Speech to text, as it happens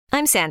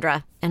I'm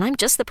Sandra, and I'm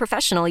just the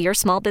professional your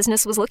small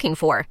business was looking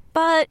for.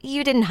 But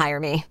you didn't hire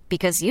me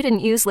because you didn't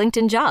use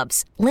LinkedIn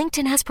Jobs.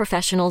 LinkedIn has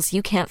professionals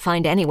you can't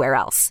find anywhere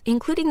else,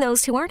 including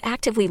those who aren't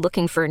actively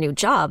looking for a new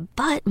job,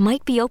 but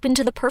might be open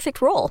to the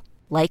perfect role,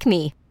 like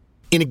me.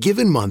 In a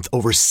given month,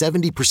 over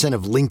 70%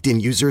 of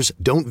LinkedIn users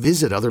don't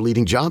visit other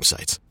leading job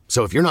sites.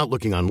 So if you're not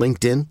looking on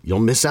LinkedIn, you'll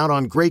miss out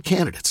on great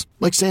candidates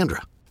like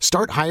Sandra.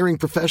 Start hiring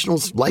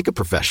professionals like a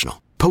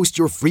professional. Post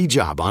your free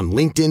job on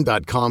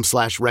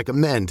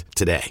linkedin.com/recommend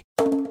today.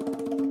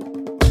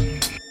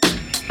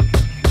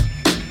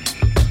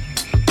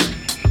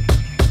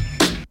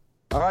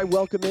 All right,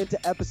 welcome into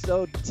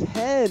episode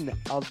 10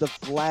 of the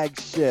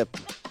flagship.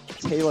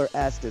 Taylor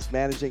Estes,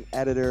 managing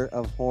editor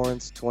of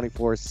Horns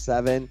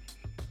 24/7.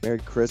 Merry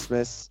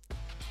Christmas.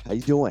 How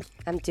you doing?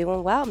 I'm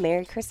doing well.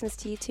 Merry Christmas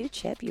to you too,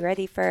 Chip. You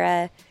ready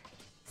for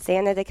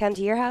Santa to come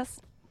to your house?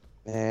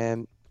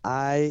 And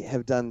I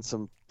have done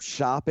some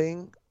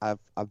shopping. I've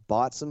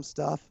bought some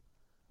stuff,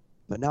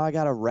 but now I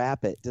got to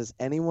wrap it. Does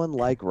anyone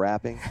like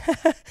wrapping?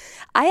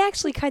 I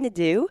actually kind of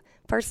do,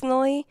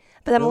 personally,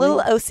 but I'm a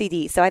little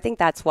OCD, so I think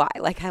that's why.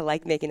 Like, I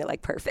like making it,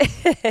 like, perfect.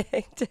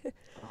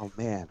 Oh,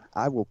 man.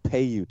 I will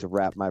pay you to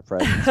wrap my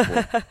presents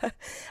for.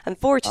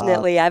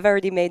 Unfortunately, I've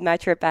already made my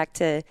trip back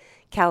to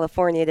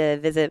California to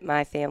visit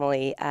my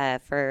family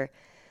for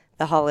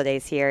the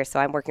holidays here, so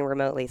I'm working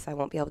remotely, so I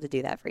won't be able to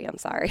do that for you. I'm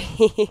sorry.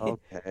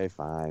 Okay,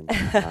 fine.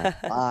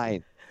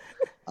 Fine.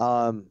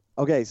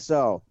 Okay,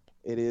 so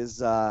it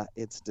is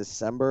it's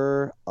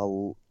December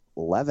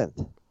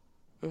 11th.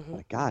 Mm-hmm.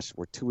 My gosh,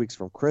 we're 2 weeks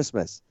from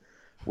Christmas.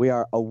 We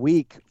are a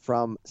week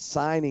from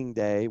signing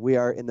day. We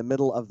are in the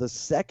middle of the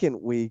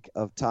second week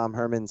of Tom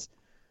Herman's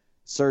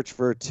search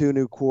for 2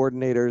 new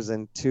coordinators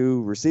and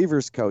 2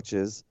 receivers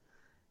coaches.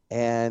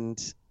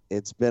 And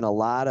it's been a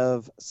lot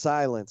of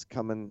silence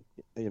coming.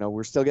 You know,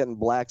 we're still getting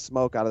black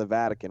smoke out of the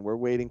Vatican. We're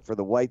waiting for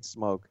the white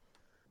smoke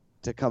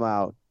to come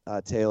out,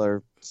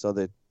 Taylor, so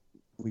that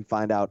we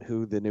find out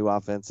who the new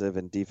offensive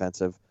and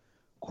defensive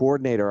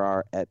coordinator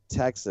are at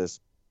Texas.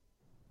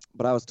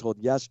 But I was told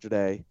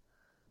yesterday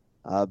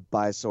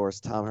by a source,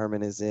 Tom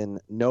Herman is in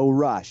no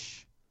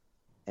rush.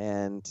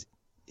 And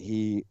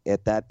he,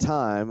 at that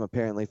time,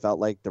 apparently felt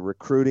like the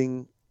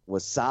recruiting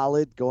was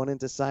solid going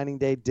into signing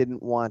day,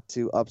 didn't want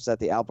to upset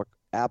the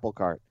apple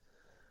cart.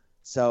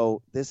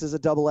 So this is a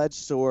double-edged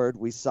sword.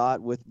 We saw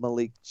it with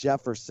Malik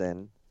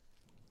Jefferson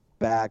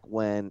back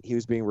when he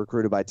was being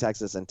recruited by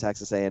Texas and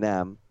Texas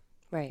A&M.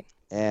 Right.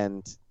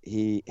 And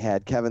he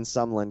had Kevin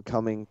Sumlin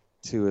coming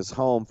to his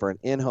home for an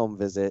in-home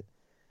visit.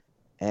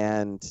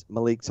 And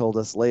Malik told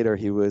us later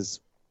he was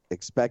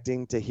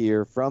expecting to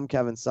hear from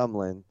Kevin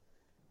Sumlin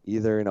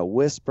either in a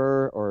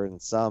whisper or in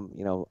some,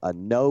 a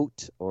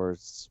note or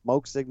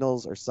smoke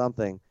signals or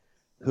something,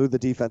 who the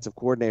defensive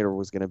coordinator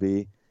was going to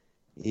be.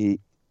 He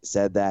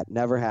said that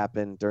never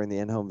happened during the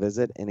in-home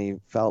visit, and he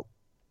felt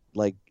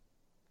like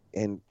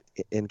and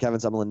Kevin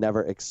Sumlin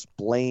never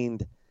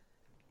explained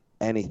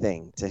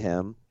anything to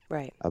him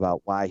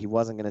about why he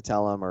wasn't going to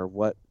tell him or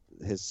what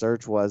his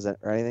search was or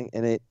anything.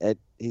 And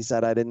he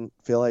said, I didn't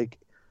feel like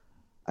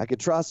I could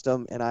trust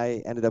him, and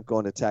I ended up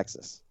going to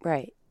Texas.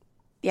 Right.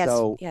 Yes.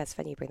 So, yeah, it's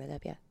funny you bring that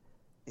up. Yeah.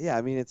 Yeah,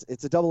 I mean,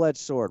 it's a double-edged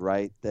sword,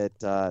 right?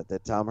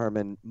 That Tom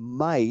Herman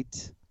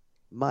might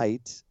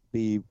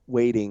be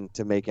waiting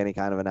to make any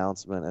kind of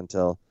announcement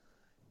until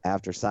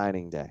after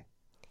signing day.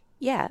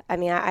 Yeah, I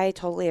mean, I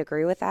totally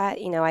agree with that.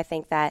 I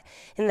think that,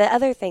 and the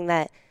other thing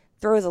that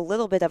throws a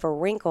little bit of a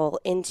wrinkle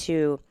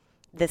into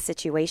this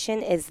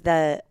situation is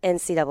the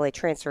NCAA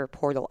transfer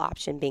portal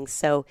option being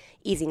so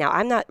easy. Now,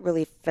 I'm not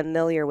really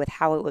familiar with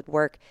how it would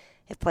work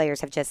if players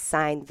have just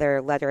signed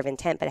their letter of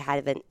intent but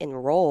hadn't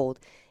enrolled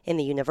in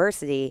the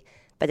university.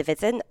 But if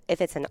it's an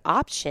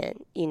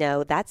option,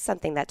 that's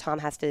something that Tom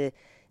has to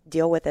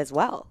deal with as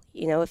well.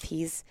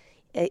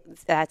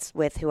 That's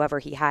with whoever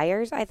he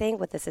hires, I think,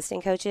 with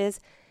assistant coaches,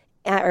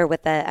 or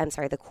with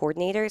the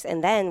coordinators,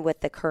 and then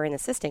with the current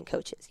assistant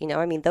coaches.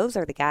 Those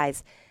are the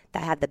guys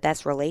that have the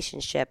best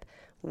relationship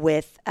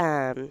with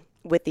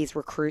these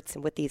recruits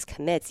and with these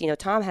commits.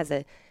 Tom has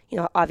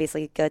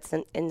obviously goes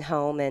in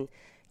home and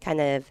kind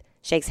of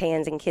shakes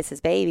hands and kisses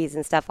babies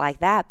and stuff like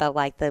that. But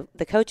like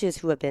the coaches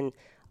who have been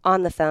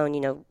on the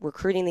phone,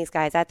 recruiting these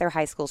guys at their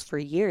high schools for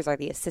years are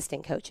the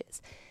assistant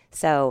coaches.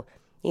 So,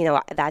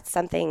 that's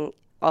something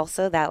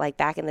also that, like,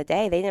 back in the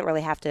day, they didn't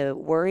really have to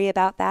worry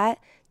about that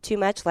too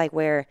much, like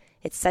where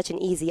it's such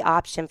an easy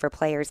option for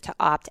players to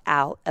opt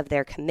out of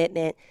their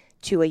commitment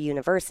to a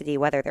university,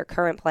 whether they're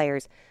current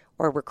players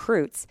or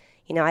recruits.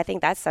 I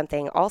think that's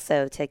something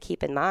also to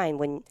keep in mind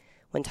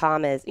when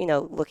Tom is,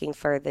 looking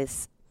for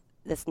this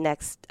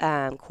next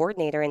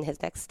coordinator and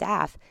his next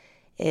staff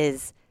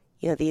is,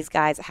 these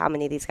guys, how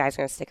many of these guys are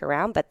going to stick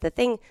around. But the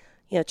thing,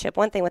 Chip,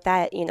 one thing with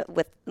that,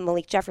 with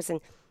Malik Jefferson,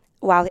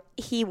 while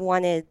he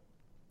wanted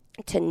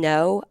to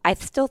know, I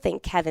still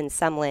think Kevin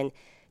Sumlin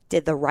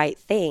did the right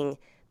thing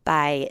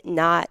by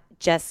not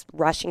just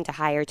rushing to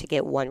hire to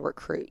get one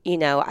recruit.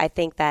 I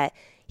think that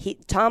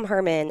Tom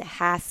Herman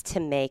has to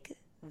make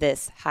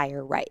this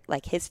hire right,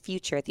 like his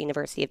future at the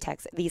University of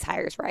Texas, these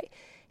hires right.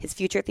 his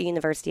future at the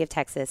University of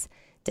Texas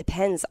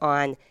depends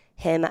on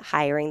him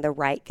hiring the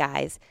right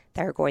guys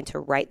that are going to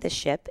right the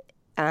ship,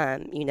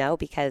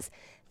 because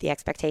the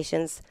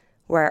expectations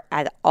were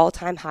at an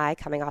all-time high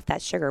coming off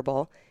that Sugar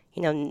Bowl.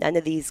 None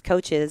of these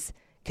coaches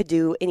could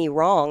do any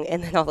wrong,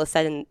 and then all of a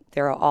sudden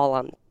they're all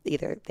on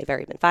either they've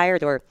already been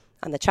fired or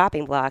on the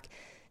chopping block.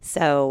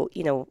 So,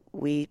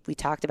 we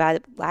talked about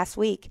it last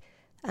week.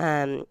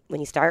 When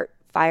you start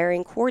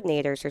firing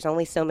coordinators, there's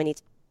only so many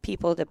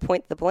people to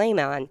point the blame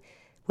on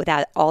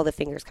without all the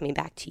fingers coming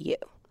back to you.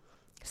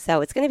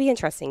 So it's going to be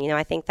interesting.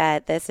 I think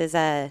that this is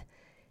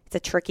it's a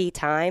tricky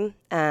time.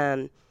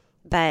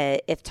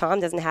 But if Tom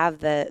doesn't have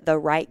the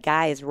right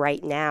guys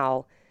right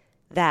now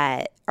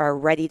that are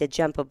ready to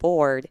jump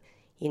aboard,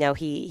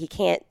 he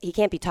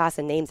can't be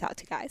tossing names out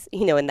to guys,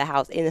 in the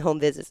house, in home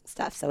visits and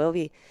stuff. So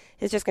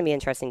it's just going to be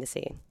interesting to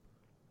see.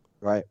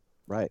 Right.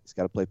 He's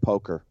got to play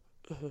poker.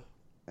 Mm-hmm.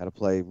 Got to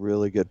play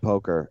really good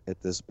poker at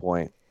this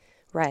point.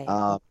 Right.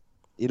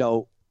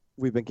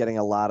 We've been getting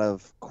a lot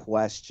of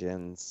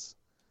questions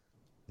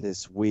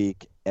this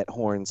week at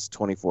Horns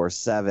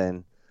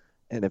 24/7.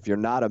 And if you're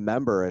not a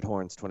member at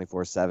Horns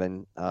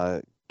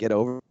 24/7, get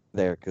over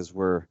there, because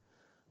we're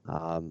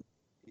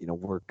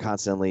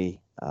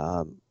constantly,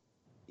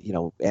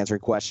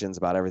 answering questions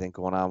about everything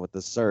going on with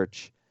the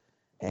search.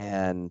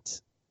 And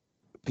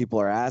people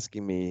are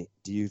asking me,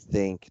 do you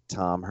think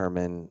Tom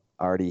Herman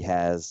already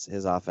has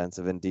his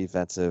offensive and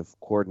defensive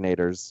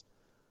coordinators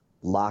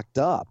locked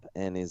up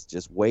and is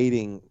just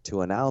waiting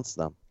to announce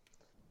them?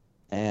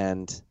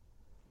 And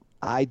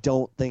I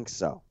don't think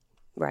so.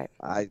 Right.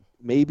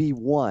 Maybe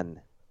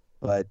one,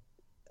 but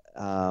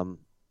I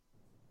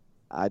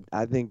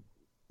think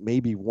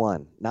maybe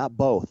one, not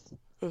both.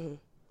 Mm-hmm.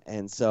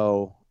 And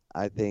so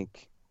I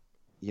think,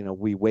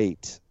 we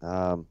wait,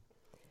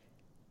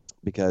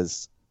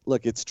 because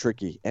look, it's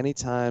tricky.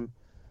 Anytime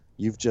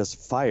you've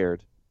just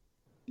fired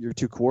your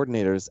two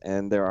coordinators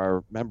and there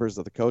are members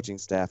of the coaching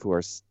staff who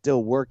are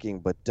still working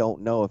but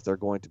don't know if they're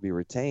going to be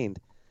retained,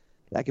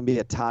 that can be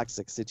a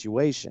toxic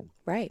situation.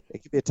 Right.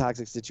 It can be a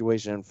toxic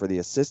situation for the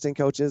assistant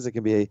coaches. It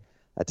can be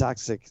a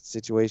toxic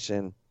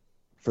situation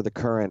for the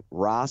current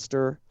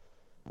roster.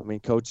 I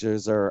mean,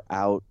 coaches are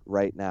out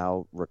right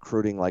now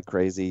recruiting like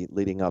crazy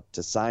leading up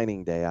to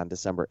signing day on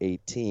December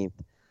 18th.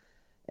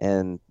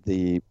 And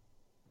the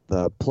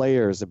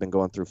players have been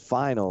going through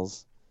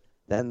finals.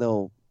 Then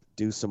they'll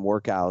do some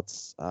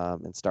workouts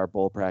and start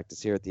bowl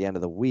practice here at the end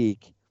of the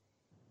week.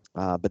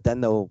 But then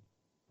they'll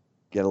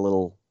get a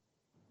little,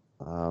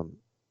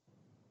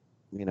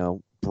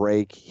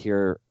 break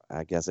here.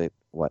 I guess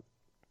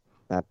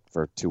not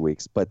for 2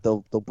 weeks, but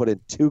they'll put in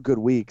 2 good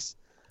weeks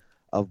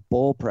of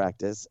bowl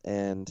practice,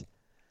 and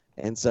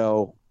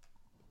so,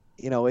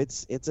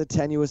 it's a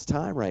tenuous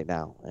time right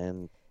now,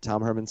 and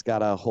Tom Herman's got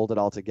to hold it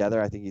all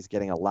together. I think he's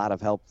getting a lot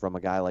of help from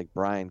a guy like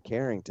Brian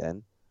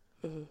Carrington,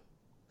 mm-hmm.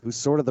 who's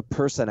sort of the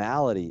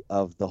personality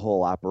of the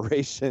whole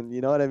operation.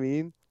 You know what I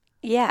mean?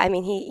 Yeah, I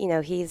mean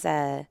he's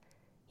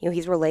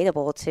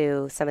relatable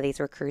to some of these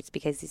recruits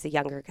because he's a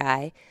younger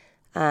guy.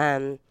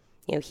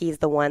 He's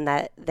the one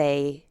that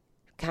they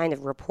kind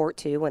of report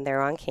to when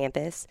they're on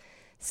campus.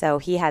 So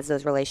he has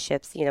those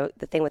relationships.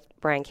 The thing with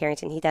Brian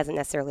Carrington, he doesn't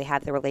necessarily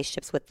have the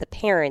relationships with the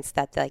parents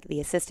that the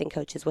assistant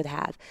coaches would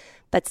have.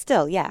 But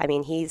still, yeah, I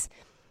mean, he's,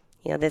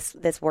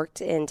 this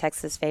worked in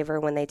Texas' favor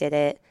when they did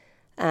it.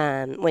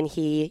 When when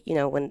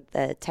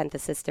the 10th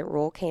assistant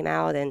rule came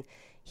out and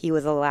he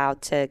was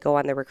allowed to go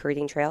on the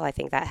recruiting trail, I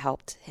think that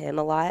helped him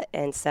a lot.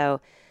 And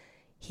so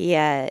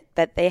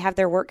but they have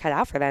their work cut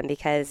out for them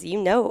because,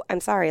 I'm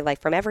sorry,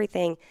 from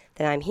everything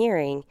that I'm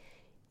hearing,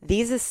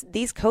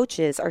 these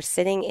coaches are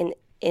sitting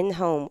in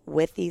home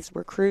with these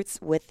recruits,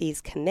 with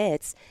these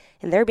commits,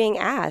 and they're being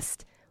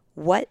asked,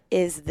 what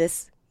is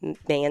this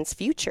man's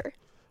future?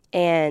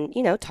 And,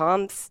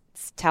 Tom's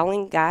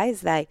telling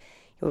guys that,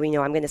 I'm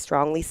going to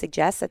strongly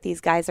suggest that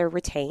these guys are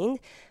retained,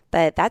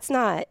 but that's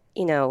not,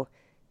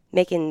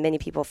 making many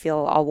people feel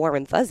all warm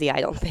and fuzzy,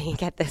 I don't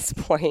think, at this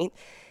point.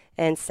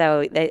 And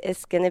so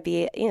it's going to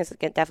be, it's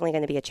definitely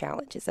going to be a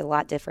challenge. It's a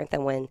lot different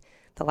than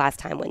the last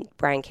time when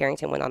Brian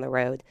Carrington went on the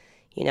road.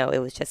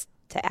 It was just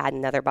to add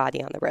another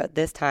body on the road.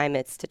 This time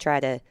it's to try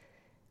to,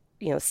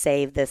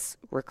 save this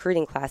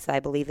recruiting class that I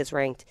believe is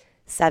ranked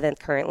 7th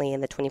currently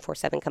in the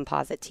 24/7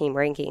 composite team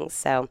rankings.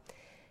 So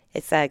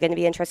it's going to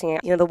be interesting.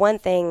 The one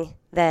thing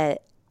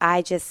that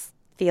I just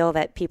feel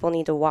that people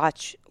need to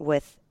watch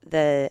with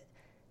this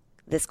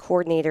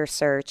coordinator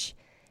search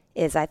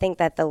is I think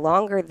that the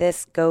longer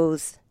this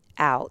plays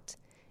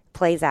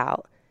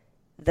out,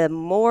 the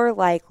more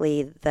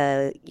likely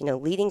the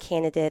leading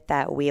candidate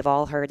that we have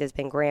all heard has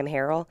been Graham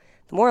Harrell,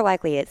 the more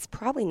likely it's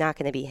probably not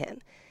going to be him.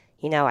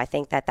 I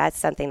think that that's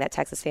something that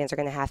Texas fans are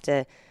going to have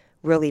to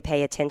really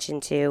pay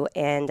attention to.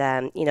 And,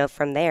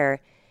 from there,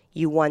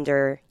 you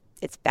wonder,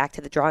 it's back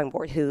to the drawing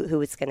board,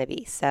 who it's going to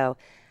be. So,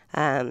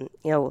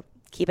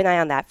 keep an eye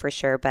on that for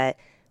sure. But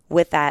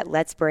with that,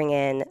 let's bring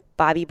in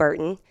Bobby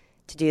Burton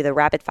to do the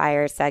rapid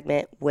fire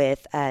segment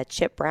with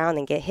Chip Brown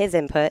and get his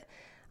input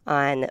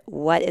on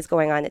what is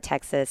going on at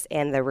Texas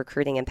and the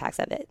recruiting impacts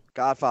of it.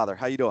 Godfather,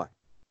 how you doing?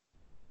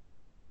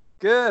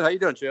 Good. How you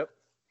doing, Chip?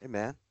 Hey,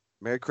 man.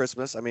 Merry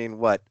Christmas. I mean,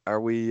 what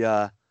are we?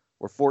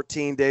 We're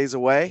 14 days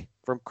away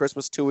from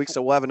Christmas, 2 weeks,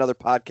 so we'll have another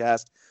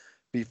podcast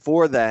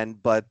before then.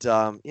 But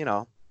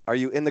are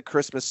you in the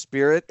Christmas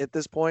spirit at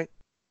this point?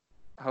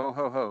 Ho,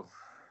 ho, ho.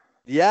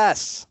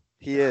 Yes,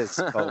 he is,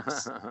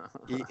 folks.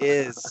 He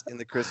is in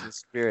the Christmas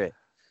spirit.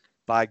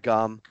 By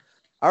gum.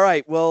 All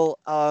right. Well,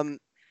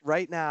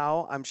 right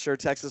now, I'm sure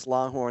Texas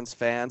Longhorns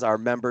fans, our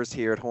members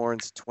here at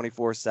Horns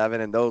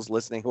 24/7, and those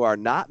listening who are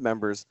not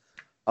members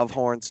of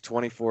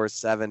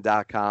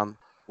Horns247.com,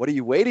 what are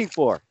you waiting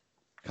for?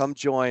 Come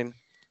join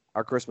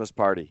our Christmas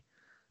party,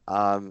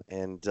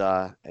 and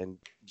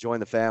join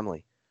the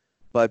family.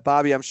 But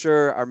Bobby, I'm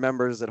sure our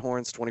members at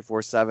Horns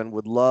 24/7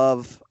 would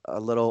love a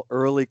little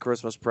early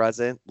Christmas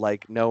present,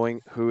 like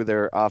knowing who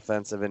their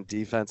offensive and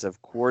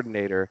defensive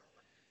coordinator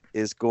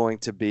is going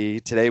to be.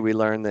 Today we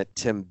learned that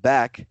Tim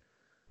Beck,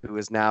 who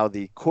is now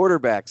the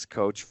quarterback's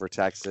coach for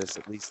Texas,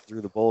 at least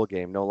through the bowl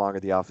game, no longer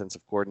the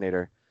offensive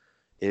coordinator,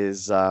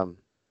 is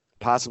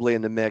possibly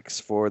in the mix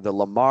for the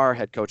Lamar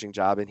head coaching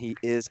job, and he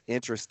is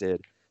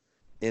interested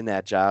in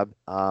that job.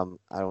 I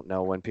don't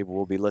know when people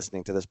will be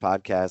listening to this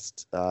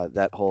podcast.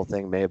 That whole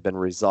thing may have been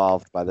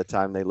resolved by the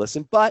time they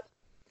listen, but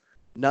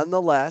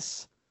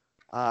nonetheless,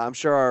 I'm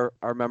sure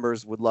our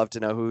members would love to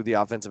know who the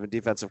offensive and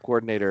defensive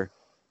coordinator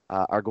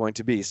are going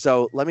to be.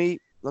 So let me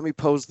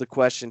pose the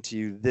question to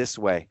you this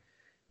way.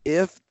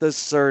 If the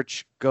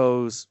search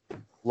goes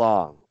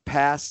long,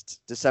 past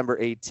December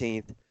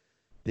 18th,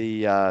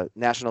 the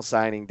National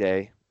Signing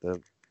Day,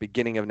 the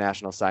beginning of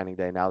National Signing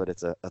Day, now that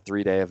it's a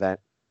 3-day event,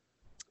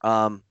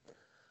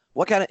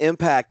 what kind of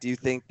impact do you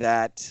think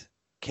that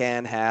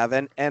can have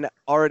and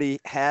already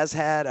has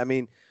had? I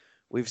mean,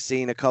 we've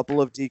seen a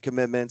couple of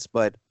decommitments,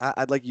 but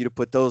I'd like you to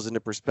put those into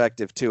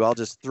perspective too. I'll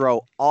just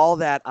throw all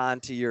that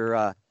onto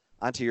your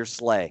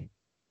sleigh.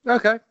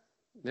 Okay.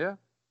 Yeah.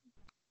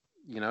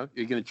 You're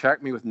going to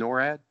check me with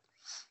NORAD?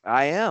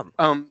 I am.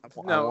 I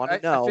want to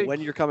know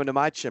when you're coming to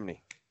my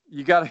chimney.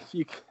 You gotta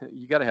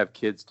have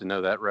kids to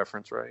know that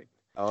reference, right?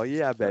 Oh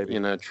yeah, baby.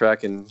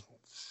 Tracking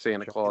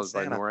Santa Claus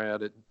by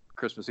NORAD at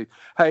Christmas Eve.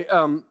 Hey,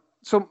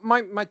 so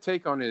my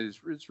take on it is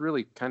it's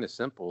really kind of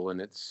simple,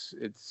 and it's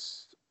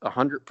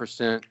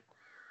 100%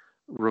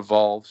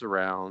 revolves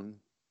around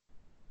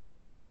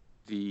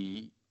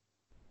the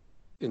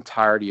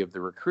entirety of the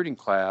recruiting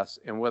class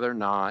and whether or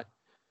not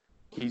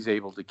he's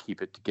able to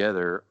keep it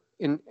together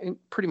in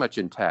pretty much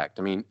intact.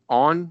 I mean,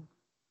 on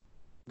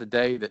the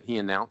day that he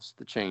announced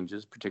the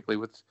changes, particularly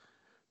with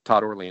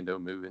Todd Orlando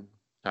moving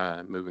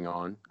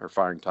on or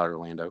firing Todd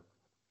Orlando,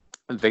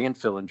 Van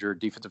Fillinger,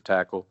 defensive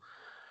tackle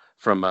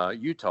from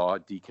Utah,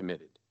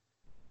 decommitted.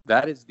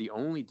 That is the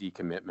only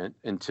decommitment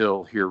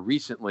until here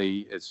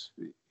recently.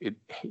 I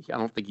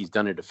don't think he's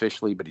done it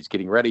officially, but he's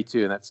getting ready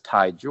to, and that's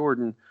Ty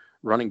Jordan,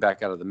 running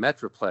back out of the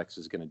Metroplex,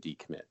 is going to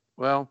decommit.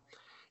 Well,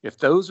 if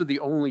those are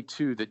the only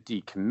two that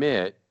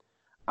decommit,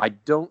 I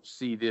don't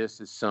see this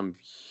as some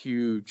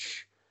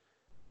huge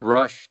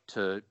rush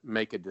to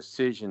make a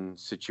decision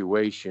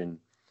situation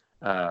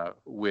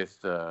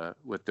with the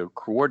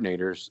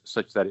coordinators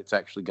such that it's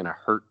actually going to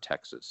hurt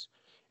Texas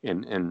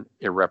in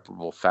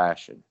irreparable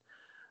fashion.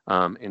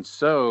 And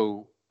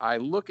so I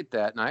look at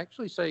that and I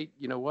actually say,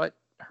 you know what?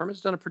 Herman's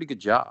done a pretty good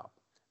job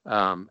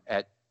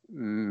at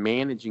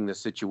managing the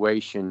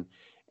situation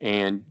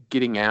and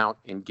getting out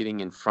and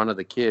getting in front of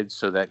the kids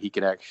so that he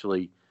could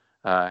actually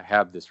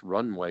have this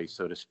runway,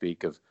 so to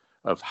speak, of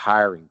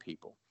hiring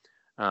people.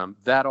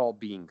 That all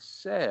being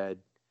said,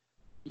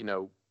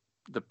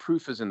 the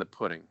proof is in the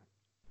pudding.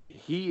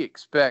 He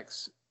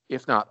expects,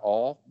 if not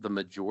all, the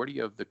majority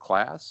of the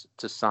class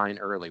to sign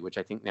early, which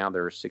I think now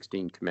there are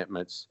 16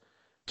 commitments.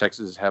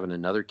 Texas is having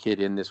another kid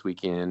in this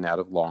weekend out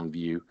of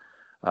Longview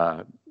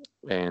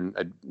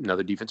and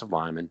another defensive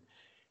lineman.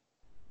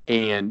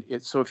 And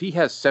so if he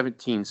has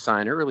 17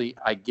 sign early,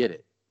 I get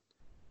it.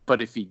 But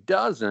if he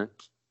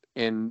doesn't,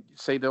 and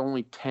say the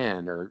only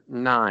 10 or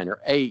 9 or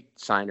 8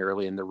 sign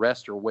early and the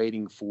rest are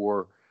waiting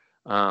for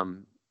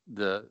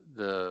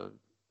the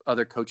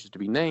other coaches to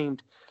be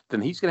named,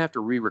 then he's going to have to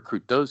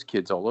re-recruit those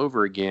kids all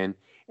over again,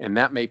 and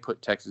that may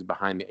put Texas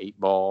behind the 8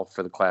 ball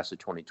for the class of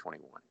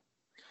 2021.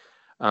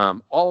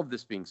 All of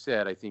this being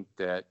said, I think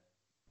that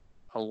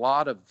a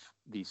lot of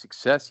the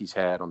success he's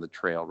had on the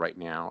trail right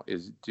now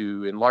is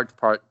due in large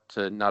part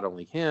to not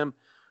only him,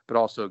 but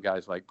also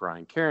guys like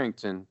Brian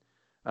Carrington,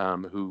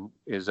 who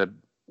is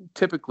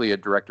typically a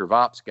director of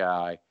ops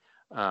guy,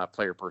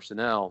 player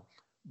personnel,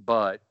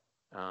 but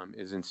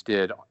is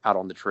instead out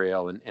on the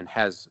trail and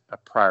has a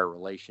prior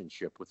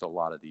relationship with a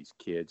lot of these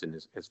kids and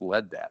has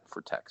led that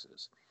for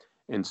Texas.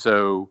 And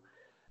so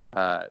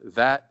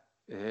that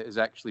has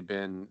actually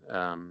been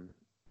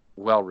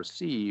well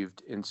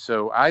received. And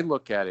so I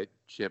look at it,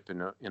 Chip,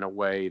 in a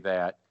way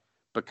that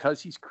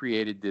because he's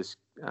created this,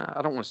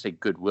 I don't want to say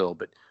goodwill,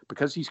 but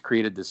because he's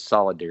created this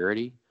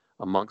solidarity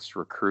amongst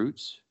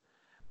recruits,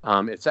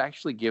 it's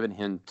actually given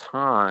him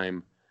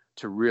time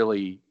to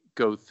really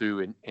go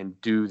through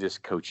and do this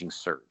coaching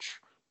search.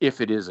 If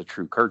it is a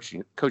true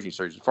coaching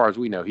search, as far as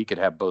we know, he could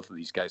have both of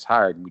these guys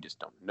hired, and we just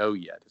don't know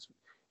yet.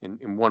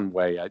 In one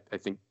way, I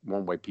think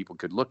one way people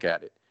could look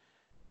at it.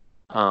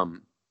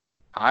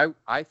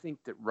 I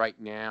think that right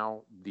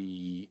now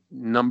the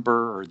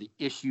number or the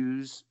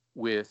issues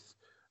with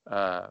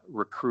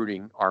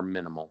recruiting are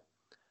minimal.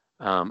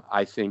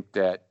 I think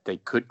that they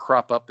could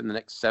crop up in the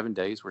next 7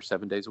 days. We're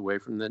 7 days away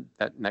from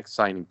that next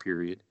signing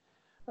period.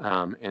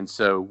 And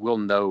so we'll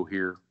know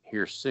here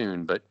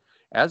soon. But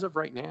as of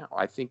right now,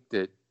 I think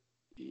that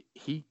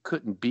he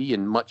couldn't be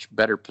in much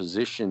better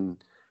position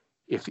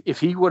if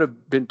he would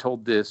have been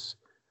told this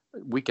a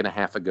week and a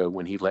half ago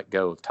when he let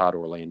go of Todd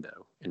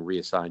Orlando and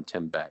reassigned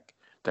Tim Beck,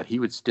 that he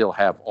would still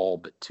have all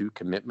but 2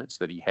 commitments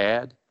that he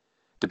had,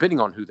 depending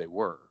on who they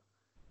were,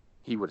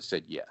 he would have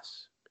said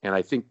yes. And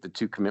I think the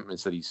 2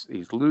 commitments that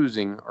he's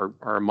losing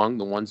are among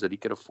the ones that he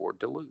could afford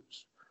to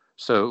lose.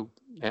 So,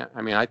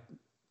 I mean,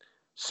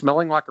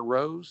 smelling like a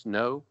rose,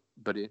 no,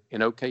 but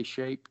in okay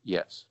shape,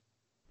 yes.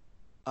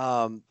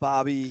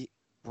 Bobby,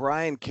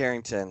 Brian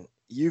Carrington,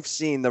 you've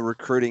seen the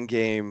recruiting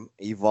game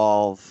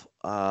evolve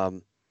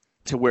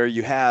to where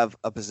you have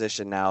a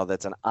position now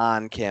that's an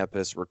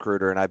on-campus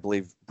recruiter, and I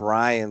believe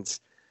Brian's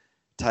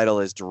title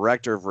is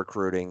Director of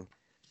Recruiting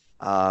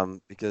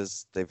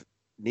because they've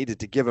needed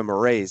to give him a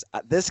raise.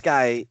 This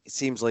guy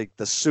seems like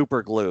the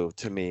super glue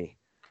to me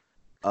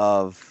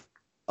of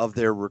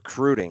their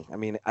recruiting. I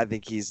mean, I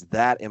think he's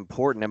that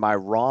important. Am I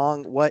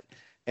wrong? What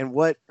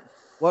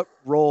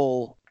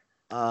role,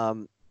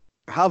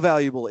 how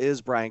valuable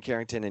is Brian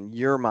Carrington in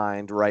your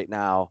mind right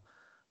now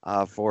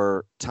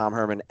for Tom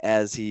Herman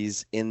as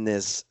he's in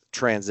this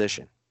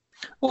transition?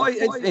 Well,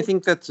 I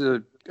think that's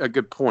a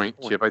good point,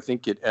 Chip. I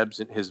think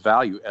his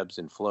value ebbs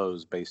and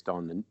flows based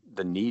on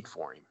the need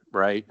for him,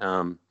 right?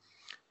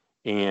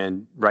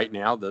 And right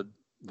now the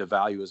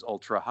value is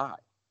ultra high.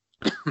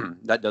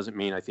 That doesn't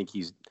mean I think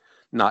he's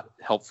not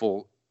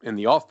helpful in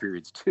the off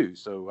periods too.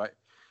 So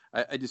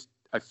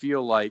I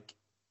feel like,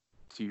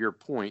 to your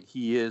point,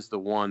 he is the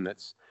one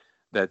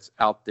that's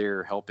out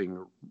there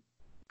helping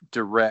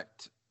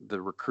direct the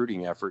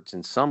recruiting efforts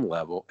at some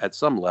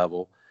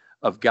level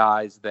of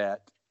guys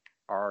that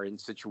are in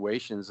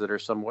situations that are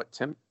somewhat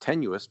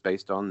tenuous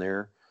based on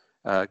their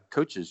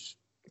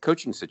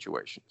coaching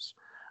situations.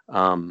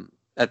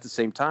 At the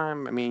same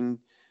time, I mean,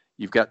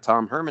 you've got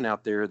Tom Herman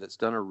out there that's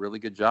done a really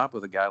good job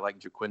with a guy like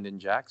Jaquindon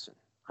Jackson.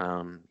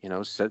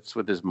 Sits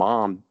with his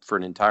mom for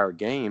an entire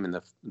game in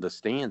the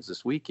stands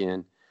this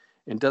weekend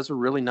and does a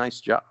really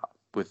nice job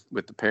with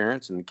the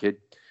parents, and the kid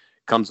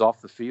comes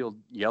off the field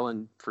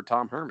yelling for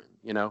Tom Herman.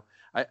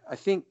 I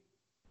think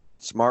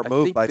smart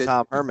move by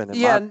Tom Herman.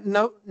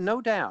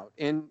 No doubt.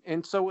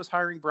 And so was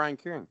hiring Brian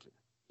Carrington.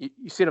 You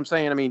see what I'm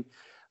saying? I mean,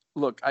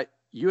 look,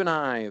 you and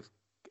I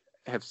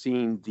have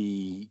seen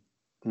the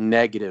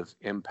negative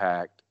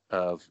impact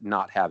of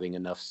not having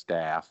enough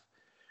staff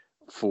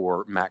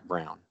for Mack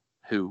Brown,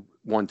 who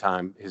one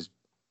time his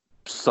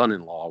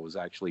son-in-law was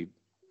actually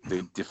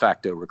the de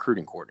facto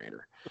recruiting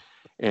coordinator,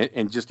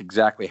 and just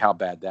exactly how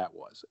bad that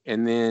was.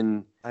 And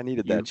then I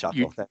needed that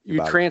chuckle.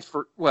 You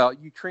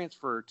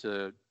transfer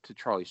to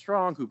Charlie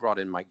Strong, who brought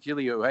in Mike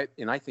Giglio,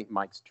 and I think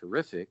Mike's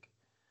terrific,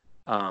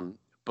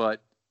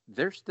 but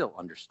they're still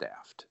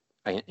understaffed,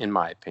 in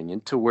my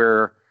opinion, to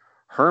where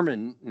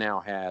Herman now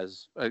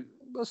has a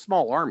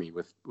small army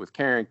with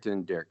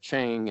Carrington, Derek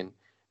Chang,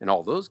 and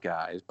all those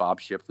guys,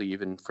 Bob Shipley,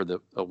 even for the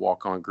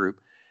walk-on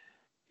group.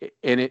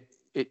 And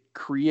it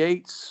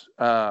creates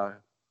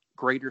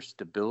greater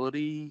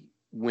stability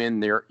when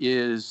there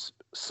is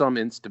some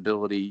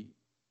instability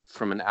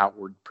from an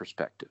outward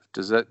perspective.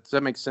 Does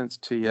that make sense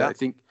to you? Yeah. I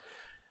think,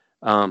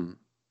 and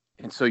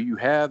so you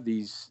have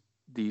these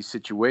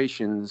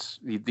situations,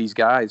 these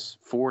guys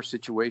for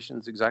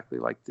situations exactly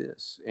like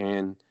this.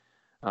 And,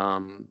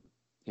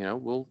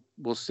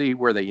 we'll see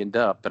where they end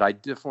up, but I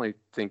definitely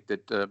think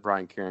that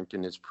Brian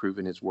Carrington has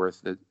proven his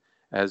worth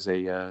as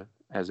a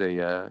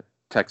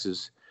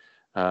Texas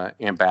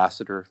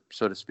ambassador,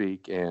 so to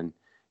speak, and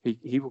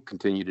he will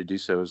continue to do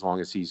so as long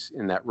as he's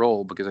in that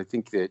role, because I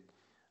think that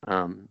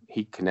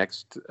he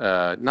connects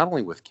not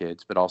only with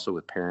kids but also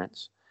with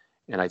parents,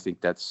 and I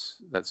think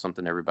that's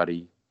something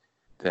everybody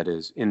that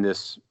is in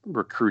this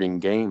recruiting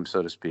game,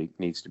 so to speak,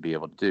 needs to be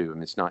able to do.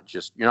 And you're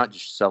not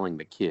just selling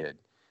the kid.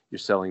 You're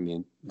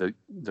selling the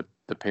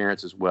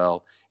parents as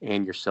well,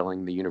 and you're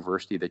selling the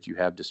university that you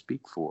have to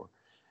speak for.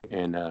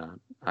 And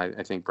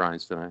I think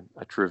Brian's done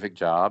a terrific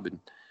job, and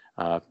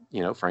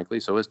frankly,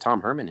 so has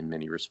Tom Herman in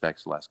many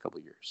respects the last couple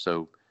of years.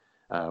 So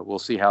we'll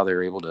see how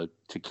they're able to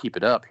keep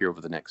it up here over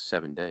the next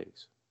 7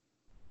 days.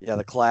 Yeah,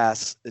 the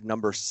class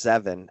number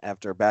 7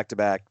 after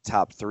back-to-back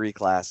top 3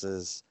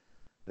 classes,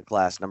 the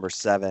class number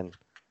 7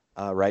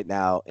 right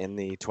now in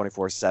the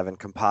 24/7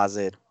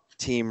 composite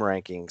team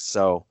rankings.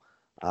 So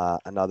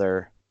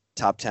another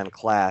top 10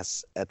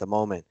 class at the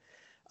moment.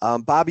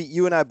 Bobby,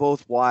 you and I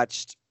both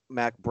watched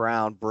Mack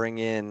Brown bring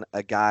in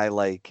a guy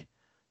like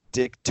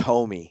Dick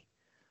Tomey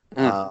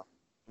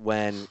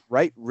when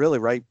right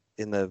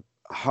in the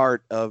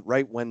heart of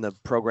right when the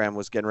program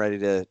was getting ready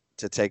to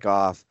take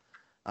off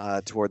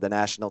toward the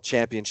national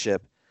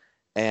championship.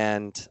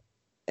 And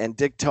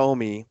Dick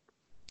Tomey,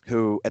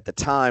 who at the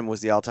time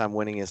was the all-time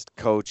winningest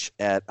coach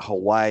at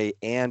Hawaii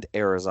and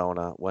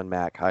Arizona when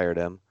Mac hired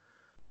him,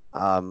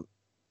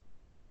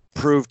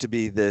 proved to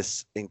be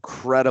this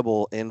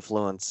incredible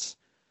influence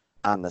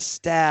on the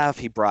staff.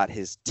 He brought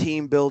his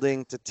team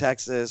building to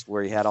Texas,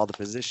 where he had all the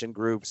position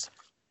groups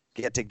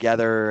get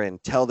together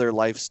and tell their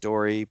life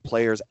story,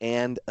 players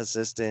and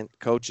assistant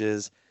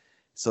coaches,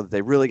 so that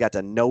they really got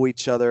to know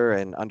each other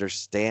and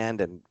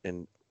understand.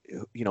 And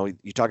you know,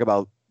 you talk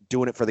about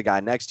doing it for the guy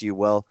next to you.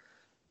 Well,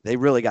 they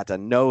really got to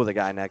know the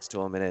guy next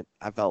to him, and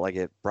I felt like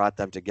it brought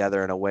them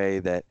together in a way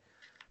that,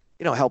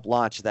 you know, helped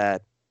launch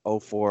that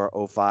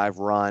 04-05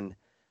 run.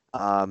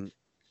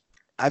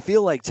 I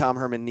feel like Tom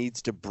Herman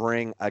needs to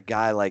bring a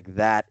guy like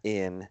that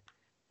in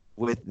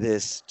with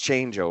this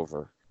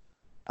changeover.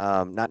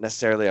 Not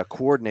necessarily a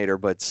coordinator,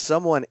 but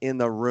someone in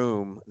the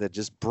room that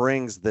just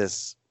brings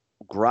this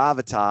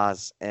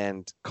gravitas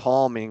and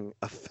calming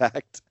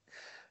effect,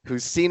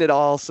 who's seen it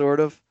all, sort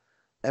of.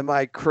 Am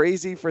I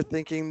crazy for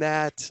thinking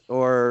that,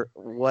 or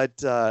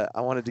what? I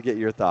wanted to get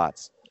your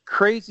thoughts.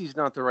 Crazy is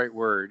not the right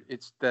word.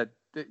 It's that,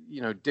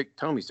 you know, Dick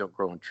Tomey's don't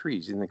grow on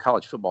trees. He's in the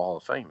College Football Hall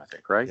of Fame, I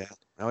think, right? Yeah.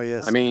 Oh,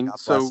 yes. I mean,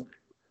 so,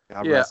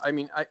 yeah, I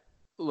mean,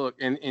 look,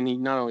 and he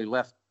not only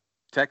left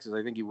Texas,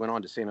 I think he went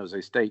on to San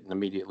Jose State and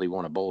immediately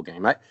won a bowl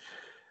game.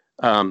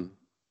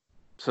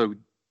 So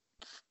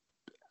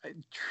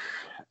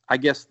I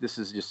guess this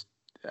is just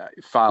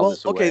file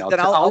this away.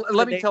 Okay,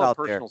 Let me tell a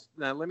personal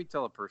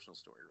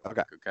story real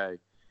quick, okay?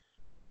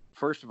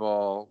 First of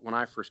all, when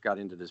I first got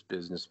into this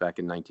business back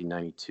in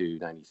 1992,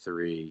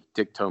 93,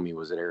 Dick Tomey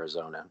was at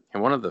Arizona.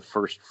 And one of the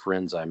first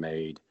friends I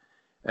made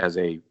as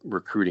a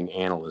recruiting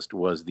analyst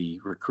was the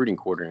recruiting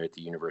coordinator at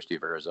the University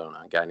of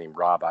Arizona, a guy named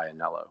Rob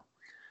Ianello.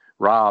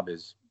 Rob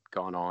has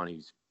gone on.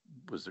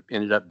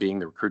 Ended up being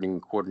the recruiting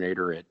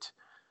coordinator at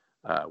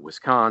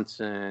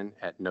Wisconsin,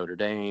 at Notre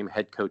Dame,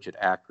 head coach at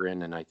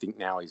Akron, and I think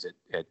now he's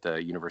at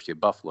the University of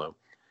Buffalo.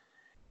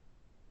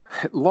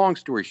 Long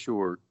story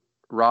short,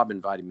 Rob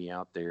invited me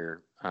out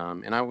there,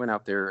 and I went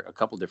out there a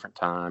couple different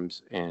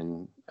times.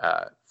 And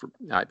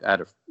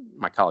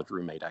my college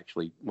roommate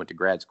actually went to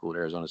grad school at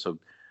Arizona, so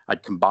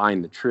I'd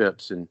combine the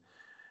trips. And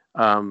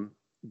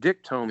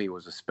Dick Tomey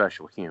was a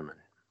special human,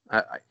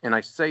 and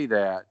I say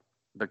that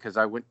because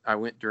I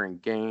went during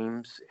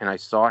games and I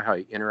saw how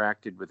he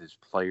interacted with his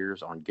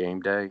players on game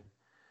day,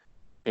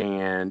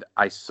 and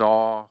I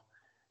saw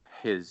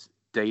his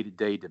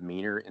day-to-day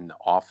demeanor in the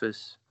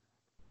office,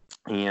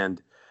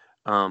 and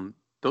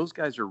those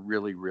guys are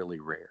really, really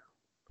rare.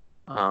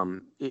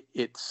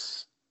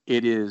 It's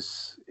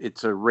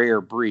a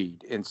rare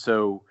breed, and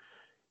so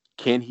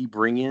can he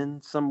bring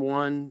in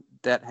someone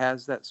that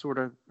has that sort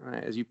of,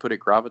 as you put it,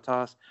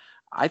 gravitas?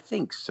 I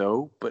think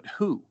so, but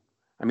who?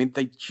 I mean,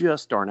 they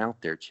just aren't out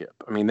there, Chip.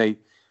 I mean,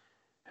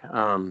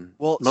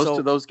 most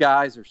of those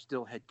guys are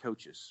still head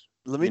coaches.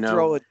 Let me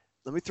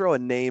throw a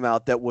name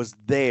out that was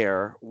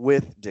there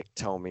with Dick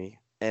Tomey,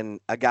 and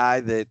a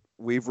guy that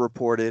we've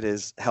reported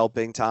is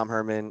helping Tom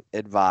Herman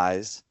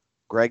advise,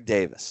 Greg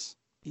Davis.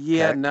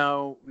 Yeah, okay?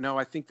 No,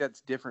 I think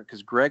that's different,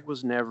 because Greg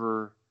was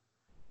never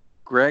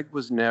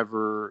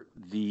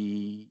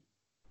the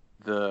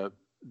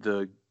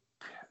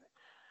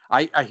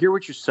I hear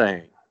what you're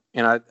saying.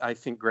 And I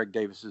think Greg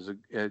Davis is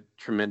a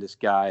tremendous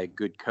guy, a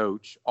good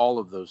coach, all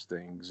of those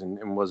things,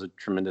 and was a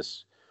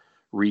tremendous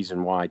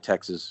reason why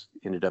Texas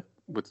ended up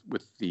with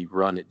the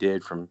run it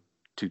did from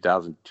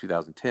 2000 to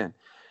 2010.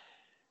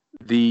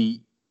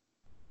 The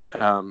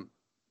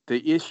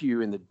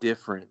issue and the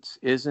difference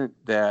isn't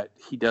that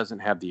he doesn't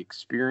have the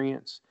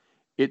experience.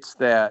 It's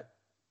that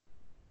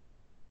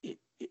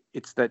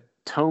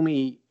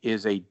Tomey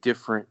is a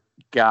different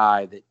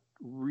guy that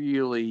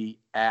really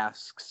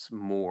asks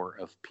more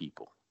of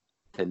people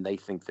than they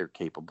think they're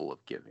capable of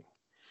giving.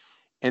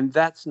 And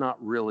that's not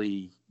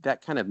really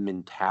that kind of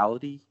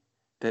mentality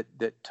that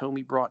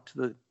Tomey brought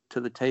to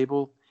the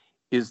table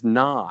is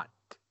not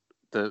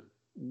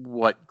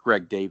what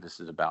Greg Davis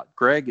is about.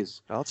 Greg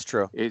is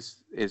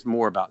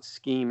more about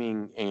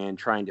scheming and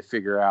trying to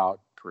figure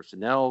out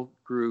personnel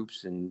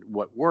groups and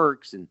what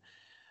works. And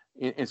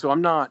so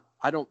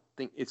I don't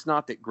think it's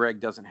not that Greg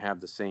doesn't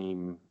have the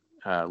same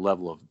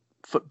level of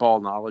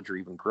football knowledge or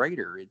even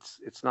greater.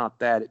 It's not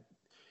that.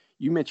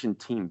 You mentioned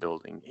team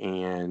building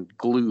and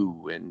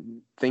glue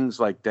and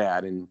things like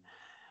that. And,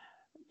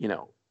 you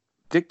know,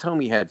 Dick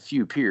Tomey had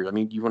few peers. I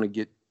mean,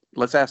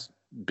 let's ask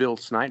Bill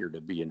Snyder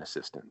to be an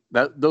assistant.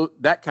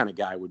 That kind of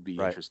guy would be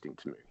interesting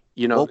to me.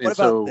 You know, well, what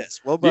about this?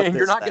 What about and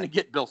you're not going to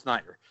get Bill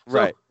Snyder.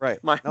 So right.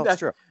 That's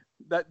true.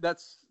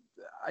 That's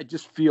I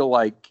just feel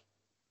like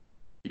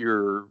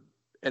you're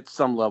at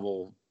some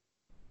level.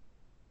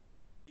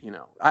 You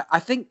know,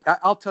 I think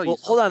I'll tell you. Well,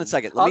 hold on a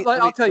second.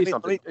 I'll tell you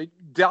something.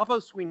 Dabo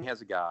Swinney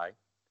has a guy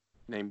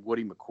named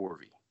Woody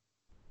McCorvey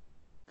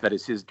that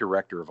is his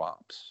director of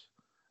ops.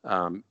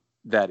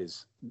 That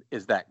is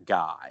that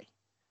guy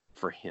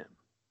for him.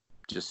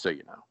 Just so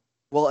you know.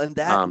 Well, and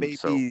that may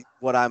be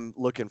what I'm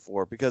looking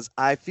for, because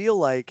I feel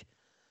like,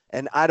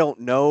 and I don't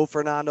know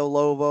Fernando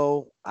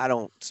Lobo, I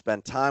don't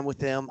spend time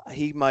with him.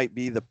 He might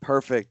be the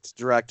perfect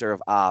director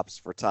of ops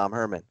for Tom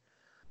Herman.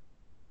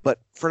 But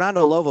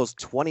Fernando Lobo's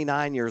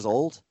 29 years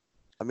old.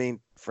 I mean,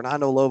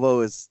 Fernando Lobo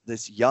is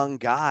this young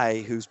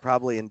guy who's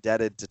probably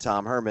indebted to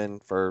Tom Herman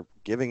for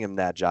giving him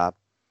that job.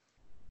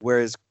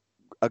 Whereas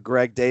a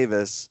Greg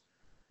Davis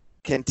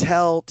can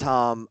tell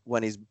Tom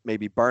when he's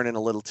maybe burning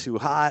a little too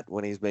hot,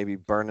 when he's maybe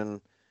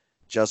burning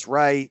just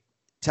right.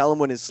 Tell him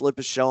when his slip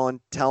is showing.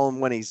 Tell him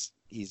when he's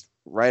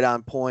right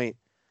on point.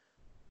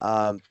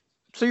 So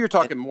you're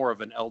talking more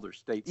of an elder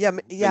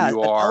statesman than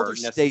you are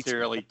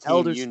necessarily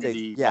team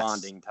unity,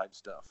 bonding type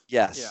stuff.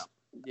 Yes.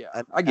 Yeah.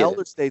 An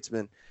elder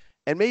statesman.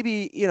 And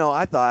maybe,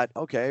 I thought,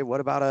 okay,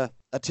 what about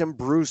a Tim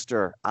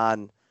Brewster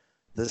on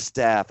the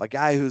staff? A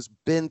guy who's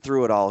been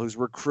through it all, who's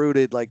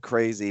recruited like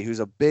crazy, who's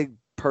a big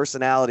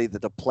personality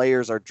that the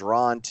players are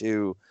drawn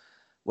to.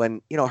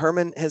 When,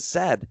 Herman has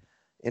said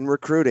in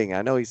recruiting,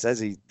 I know he says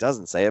he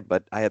doesn't say it,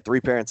 but I had 3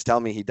 parents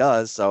tell me he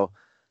does. So,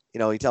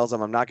 he tells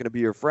them, I'm not going to be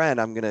your friend.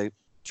 I'm going to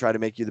try to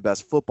make you the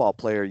best football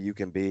player you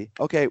can be.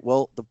 Okay,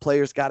 well, the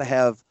players got to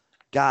have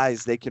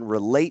guys they can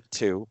relate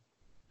to.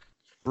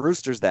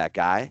 Brewster's that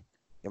guy.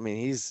 I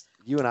mean,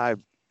 you and I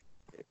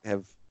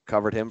have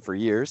covered him for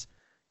years.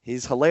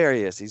 He's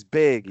hilarious. He's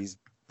big. He's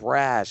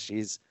brash.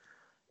 He's,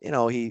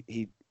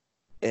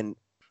 and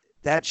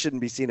that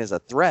shouldn't be seen as a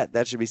threat.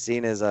 That should be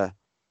seen as a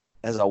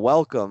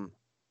welcome,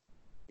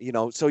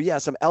 So yeah,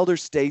 some elder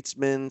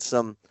statesmen,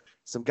 some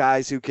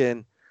guys who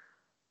can,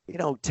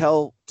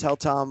 tell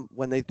Tom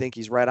when they think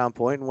he's right on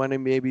point and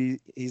when maybe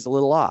he's a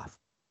little off.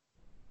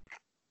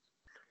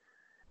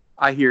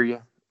 I hear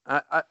you.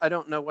 I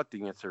don't know what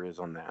the answer is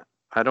on that.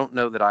 I don't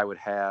know that I would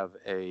have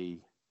a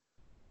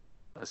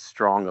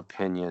strong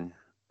opinion,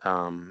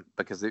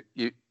 because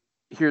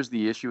here's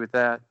the issue with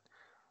that.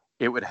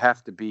 It would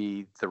have to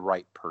be the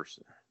right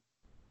person.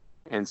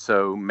 And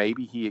so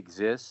maybe he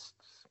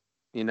exists,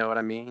 you know what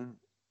I mean?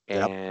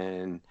 Yep.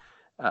 And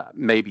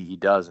maybe he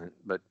doesn't,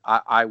 but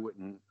I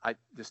wouldn't, I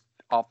just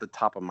off the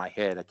top of my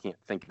head, I can't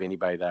think of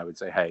anybody that I would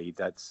say, hey,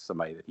 that's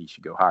somebody that he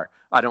should go hire.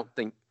 I don't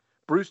think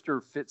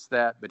Brewster fits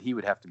that, but he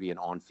would have to be an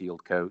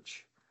on-field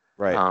coach.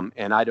 Right.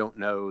 And I don't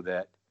know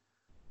that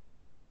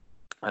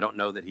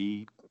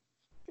he,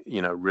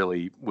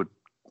 really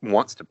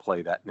wants to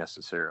play that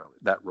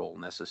role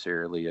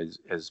necessarily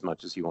as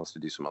much as he wants to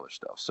do some other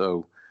stuff.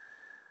 So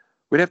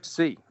we'd have to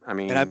see. I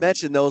mean, and I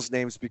mentioned those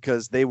names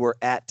because they were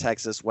at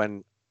Texas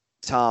when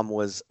Tom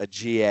was a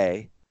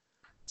GA.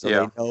 So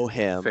they know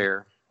him.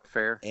 Fair.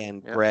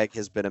 And Greg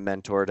has been a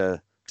mentor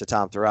to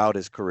Tom throughout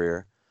his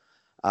career.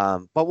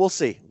 But we'll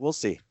see.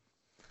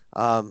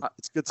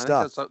 It's good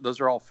stuff. Those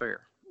are all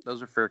fair.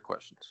 Those are fair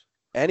questions.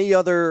 Any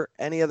other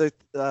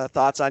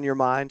thoughts on your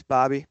mind,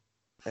 Bobby,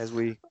 as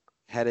we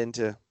head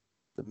into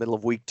the middle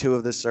of week 2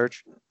 of this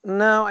search?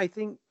 No, I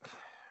think,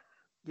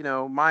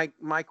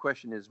 my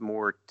question is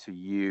more to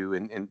you,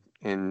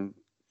 and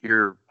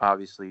you're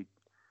obviously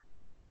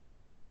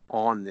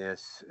on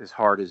this as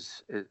hard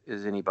as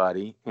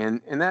anybody.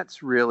 And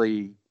that's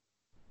really,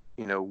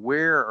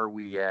 where are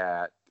we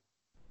at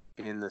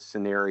in the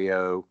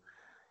scenario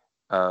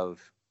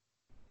of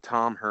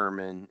Tom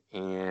Herman,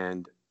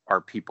 and are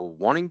people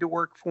wanting to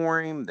work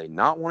for him? They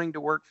not wanting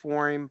to work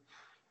for him?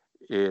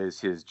 Is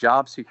his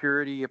job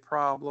security a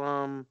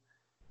problem?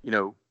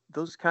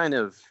 Those kind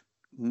of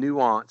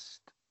nuanced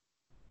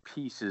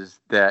pieces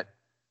that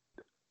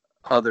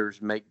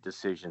others make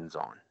decisions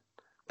on,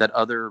 that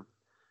other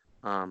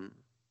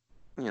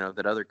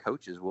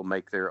coaches will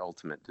make their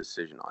ultimate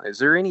decision on. Is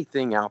there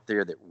anything out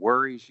there that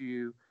worries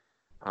you,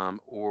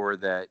 or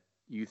that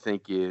you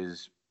think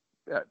is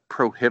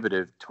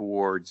prohibitive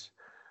towards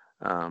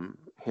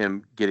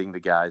him getting the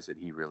guys that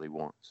he really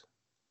wants?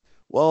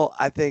 Well,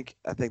 I think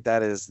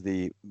that is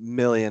the $1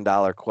 million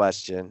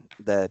question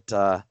that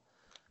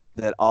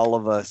all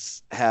of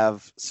us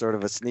have sort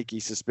of a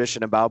sneaky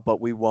suspicion about, but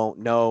we won't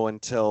know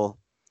until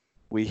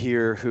we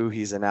hear who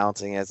he's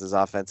announcing as his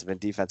offensive and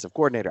defensive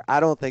coordinator. I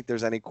don't think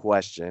there's any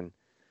question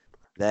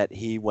that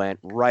he went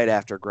right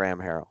after Graham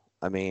Harrell.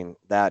 I mean,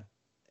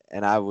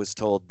 and I was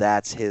told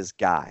that's his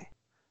guy.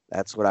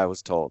 That's what I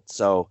was told.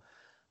 So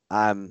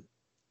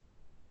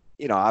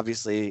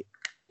obviously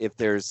if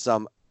there's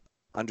some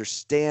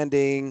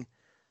understanding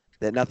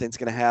that nothing's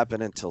going to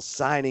happen until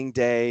signing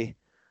day,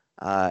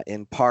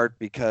 in part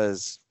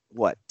because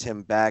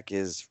Tim Beck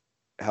is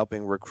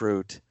helping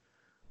recruit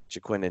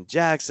Jaquindon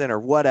Jackson or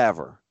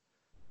whatever.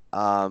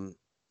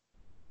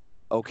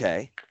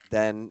 Okay,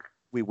 then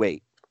we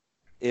wait.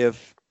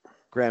 If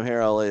Graham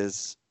Harrell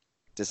is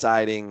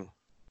deciding,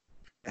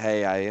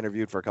 hey, I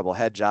interviewed for a couple of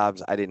head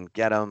jobs, I didn't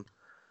get them,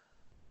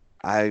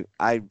 I'm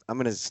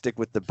going to stick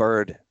with the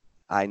bird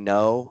I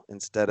know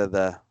instead of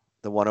the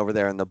one over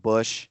there in the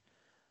bush,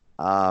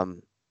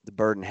 the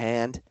bird in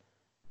hand.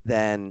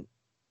 Then,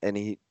 and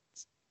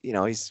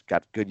he's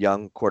got good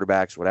young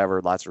quarterbacks,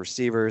 whatever, lots of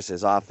receivers,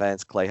 his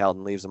offense, Clay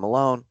Helton leaves him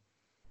alone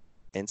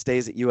and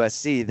stays at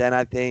USC. Then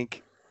I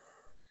think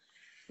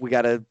we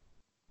got to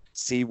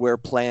see where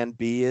Plan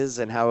B is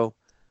and how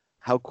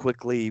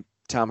quickly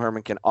Tom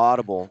Herman can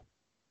audible.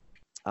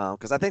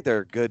 Because I think there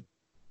are good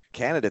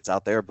candidates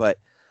out there, but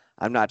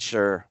I'm not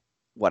sure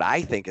what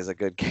I think is a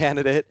good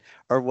candidate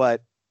or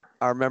what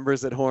our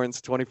members at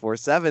Horns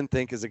 24/7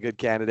 think is a good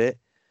candidate.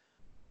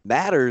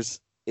 Matters.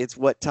 It's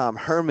what Tom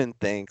Herman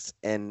thinks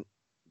and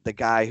the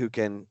guy who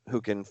can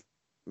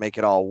make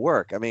it all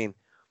work. I mean,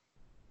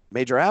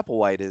 Major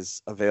Applewhite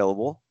is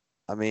available.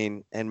 I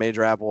mean, and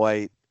Major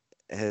Applewhite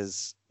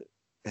has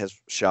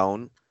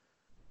shown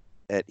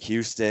at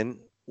Houston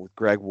with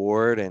Greg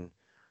Ward and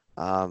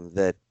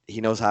that he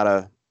knows how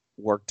to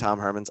work Tom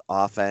Herman's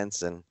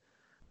offense, and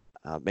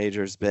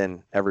Major's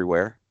been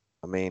everywhere.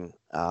 I mean,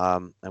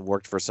 and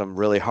worked for some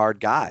really hard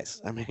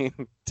guys. I mean,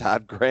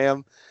 Todd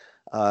Graham,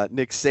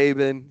 Nick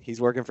Saban. He's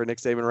working for Nick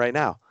Saban right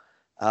now.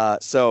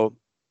 So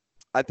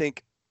I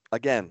think,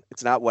 again,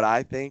 it's not what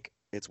I think.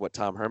 It's what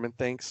Tom Herman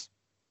thinks.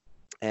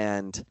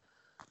 And,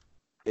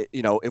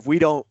 if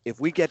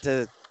we get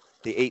to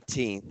the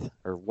 18th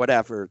or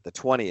whatever, the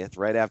 20th,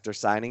 right after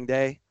signing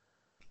day,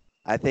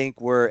 I think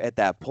we're at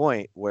that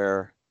point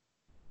where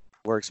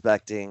we're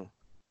expecting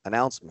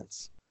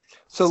announcements.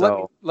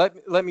 So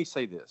let me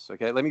say this,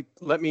 okay?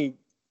 Let me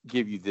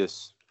give you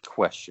this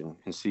question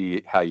and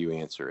see how you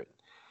answer it.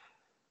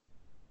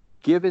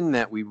 Given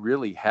that we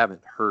really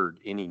haven't heard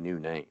any new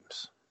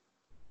names,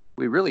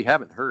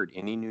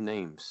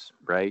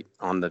 right,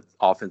 on the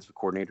offensive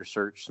coordinator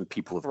search. Some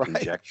people have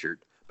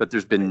conjectured, but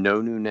there's been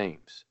no new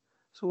names.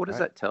 So what does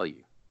that tell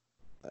you?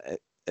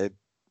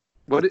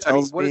 What is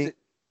it?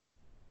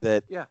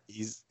 That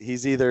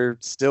he's either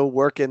still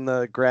working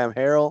the Graham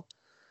Harrell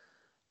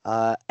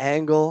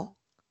angle,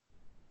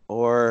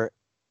 or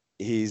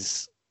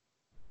he's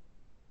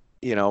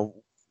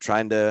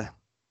trying to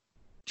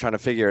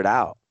figure it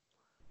out.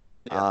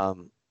 Yeah.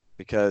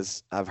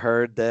 Because I've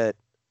heard that.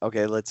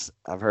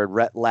 I've heard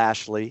Rhett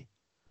Lashley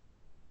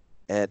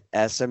at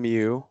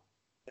SMU,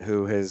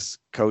 who has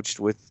coached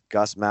with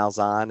Gus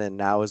Malzahn and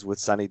now is with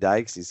Sonny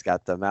Dykes. He's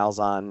got the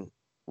Malzahn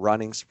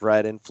running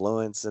spread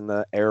influence and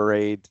the air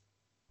raid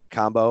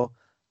combo.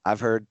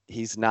 I've heard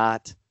he's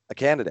not a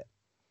candidate.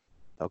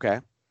 Okay.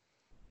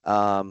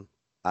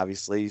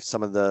 Obviously,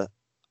 some of the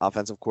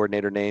offensive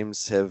coordinator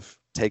names have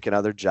taken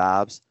other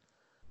jobs,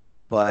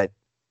 but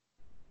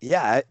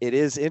yeah, it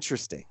is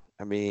interesting.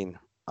 I mean,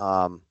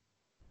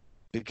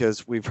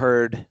 because we've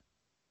heard,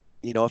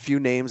 a few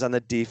names on the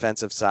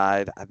defensive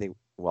side. I think,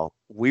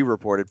 we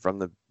reported from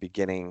the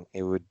beginning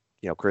it would,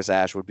 Chris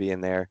Ash would be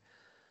in there.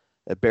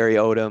 Barry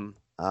Odom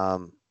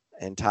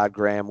and Todd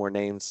Graham were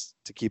names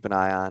to keep an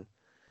eye on.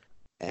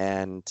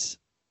 And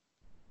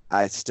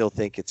I still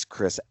think it's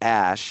Chris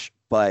Ash,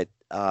 but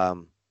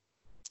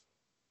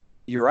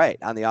you're right.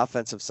 On the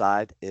offensive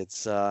side,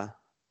 it's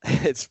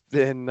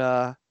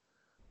been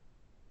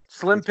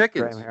slim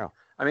pickings.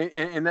 I mean,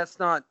 and that's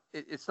not.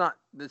 It's not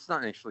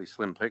actually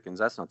slim pickings.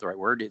 That's not the right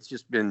word. It's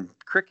just been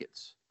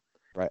crickets.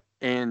 Right.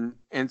 And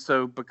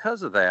so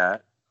because of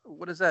that,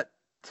 what does that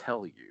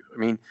tell you? I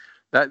mean,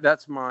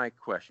 that's my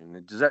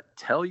question. Does that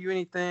tell you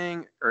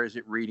anything, or is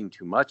it reading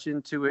too much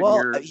into it?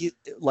 Well,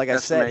 like I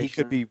said, he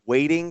could be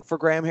waiting for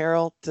Graham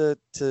Harrell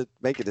to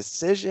make a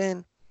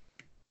decision,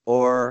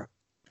 or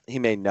he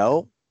may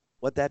know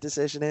what that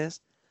decision is.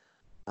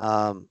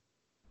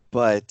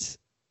 But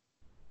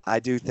I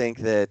do think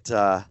that,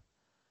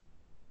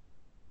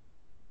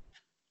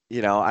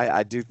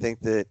 I do think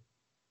that,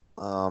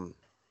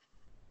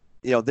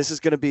 this is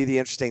going to be the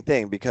interesting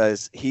thing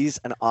because he's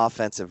an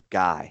offensive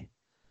guy.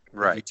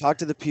 Right. If you talk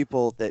to the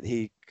people that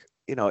he,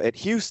 at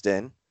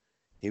Houston,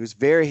 he was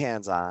very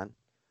hands-on.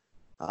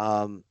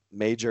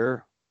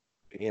 Major,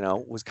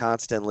 was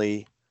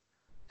constantly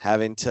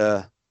having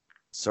to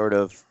sort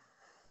of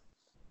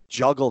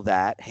juggle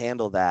that,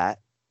 handle that.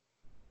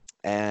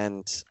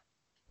 And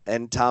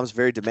Tom's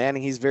very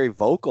demanding. He's very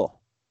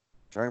vocal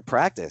during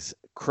practice,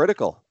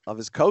 critical of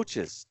his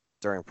coaches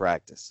during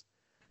practice.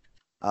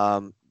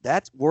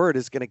 That word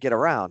is going to get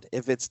around.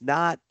 If it's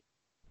not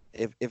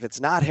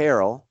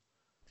Harrell,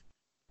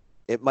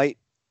 it might,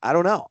 I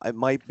don't know. It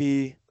might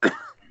be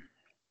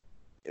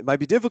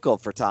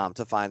difficult for Tom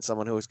to find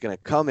someone who is going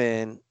to come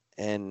in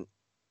and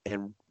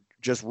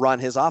just run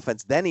his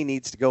offense. Then he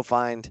needs to go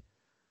find,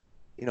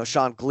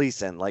 Sean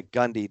Gleason like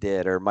Gundy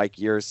did, or Mike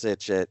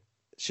Yurcich at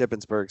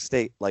Shippensburg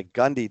State like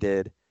Gundy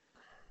did,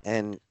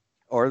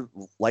 or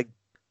like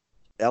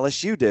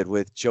LSU did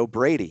with Joe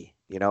Brady.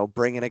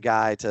 Bringing a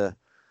guy to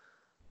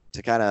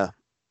kind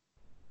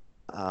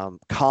of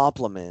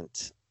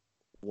complement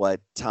what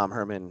Tom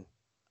Herman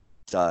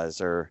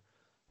does or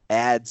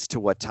adds to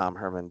what Tom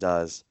Herman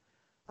does.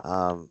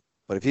 But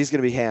if he's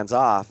going to be hands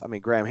off, I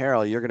mean, Graham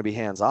Harrell, you're going to be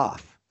hands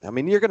off. I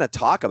mean, you're going to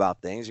talk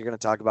about things. You're going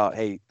to talk about,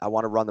 hey, I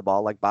want to run the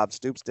ball like Bob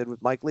Stoops did with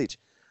Mike Leach.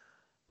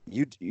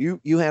 You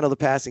handle the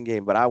passing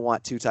game, but I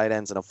want two tight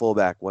ends and a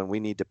fullback when we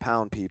need to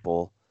pound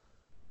people.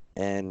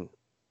 And,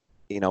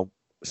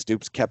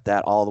 Stoops kept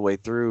that all the way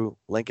through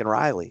Lincoln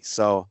Riley.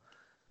 So,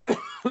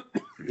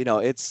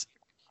 it's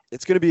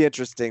going to be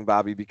interesting,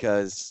 Bobby,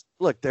 because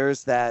look,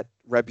 there's that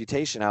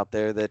reputation out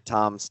there that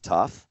Tom's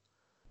tough.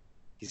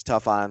 he's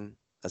tough on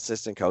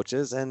assistant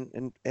coaches,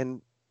 and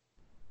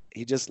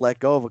he just let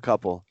go of a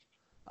couple.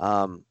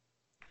 And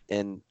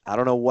I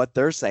don't know what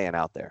they're saying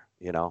out there.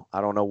 You know,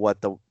 I don't know what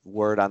the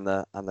word on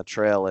the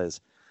trail is.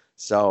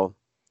 So,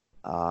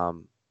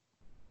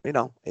 you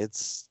know,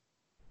 it's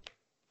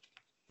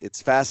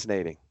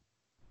fascinating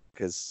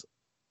because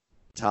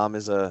Tom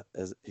he's a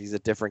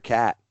different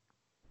cat.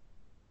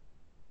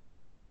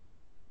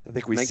 I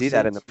think we see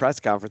that in the press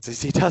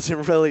conferences. He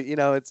doesn't really, you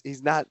know,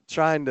 he's not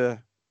trying to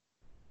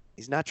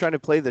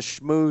play the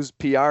schmooze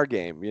PR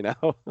game, you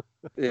know?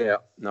 Yeah,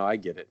 no, I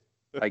get it.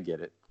 I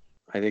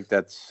think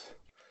that's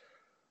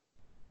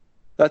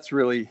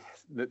really,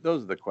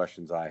 those are the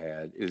questions I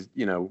had is,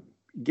 you know,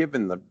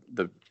 given the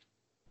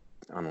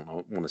I don't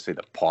know, I want to say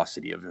the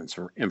paucity of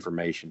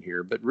information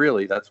here, but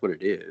really that's what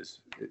it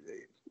is.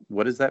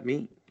 What does that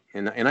mean?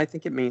 And I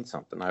think it means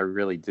something. I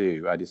really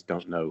do. I just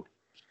don't know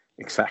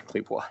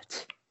exactly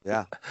what.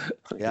 Yeah.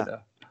 Yeah. You know?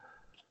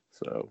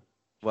 So,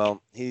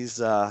 well,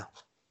 he's, I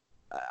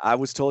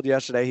was told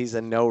yesterday he's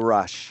in no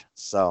rush.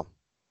 So,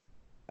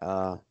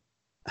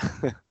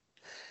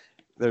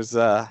 there's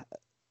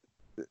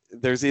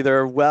either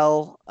a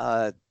well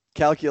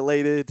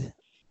calculated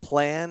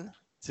plan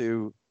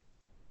to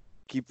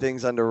keep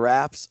things under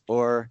wraps,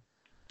 or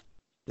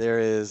there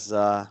is,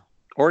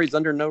 or he's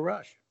under no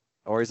rush.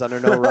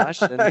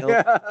 And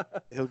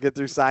he'll get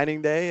through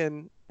signing day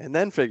and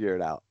then figure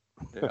it out.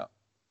 Yeah,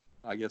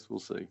 I guess we'll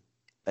see.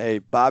 Hey,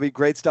 Bobby,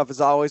 great stuff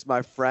as always,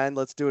 my friend.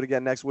 Let's do it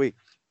again next week.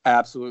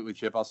 Absolutely,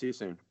 Chip. I'll see you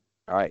soon.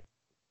 All right.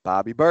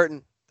 Bobby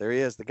Burton. There he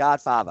is, the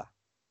Godfather.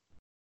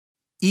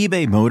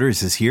 eBay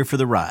Motors is here for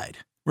the ride.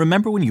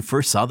 Remember when you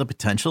first saw the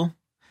potential?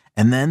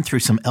 And then through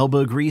some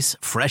elbow grease,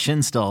 fresh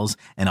installs,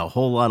 and a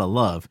whole lot of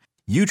love,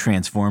 you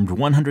transformed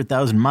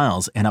 100,000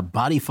 miles and a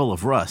body full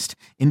of rust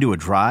into a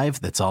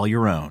drive that's all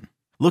your own.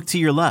 Look to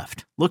your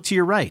left. Look to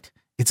your right.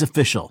 It's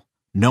official.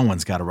 No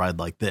one's got a ride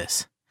like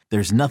this.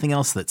 There's nothing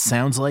else that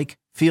sounds like,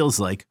 feels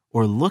like,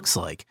 or looks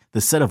like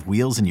the set of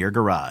wheels in your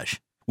garage.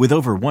 With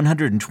over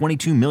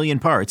 122 million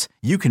parts,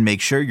 you can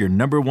make sure your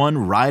number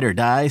one ride or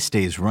die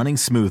stays running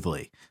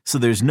smoothly, so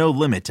there's no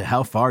limit to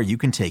how far you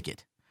can take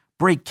it.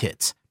 Brake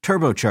kits,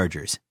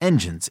 turbochargers,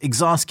 engines,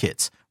 exhaust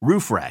kits,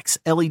 roof racks,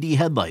 LED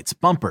headlights,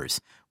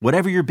 bumpers,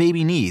 whatever your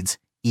baby needs,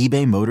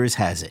 eBay Motors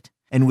has it.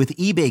 And with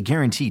eBay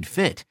Guaranteed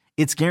Fit,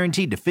 it's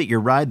guaranteed to fit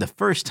your ride the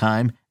first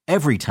time,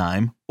 every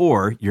time,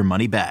 or your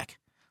money back.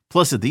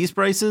 Plus, at these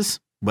prices,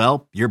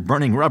 well, you're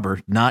burning rubber,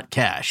 not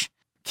cash.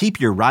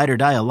 Keep your ride or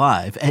die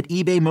alive at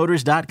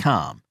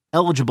ebaymotors.com.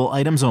 Eligible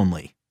items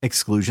only.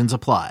 Exclusions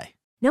apply.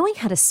 Knowing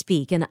how to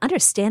speak and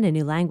understand a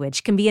new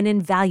language can be an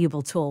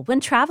invaluable tool when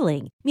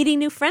traveling, meeting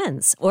new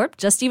friends, or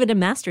just even to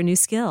master a new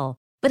skill.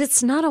 But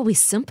it's not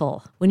always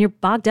simple when you're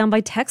bogged down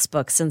by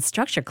textbooks and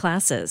structured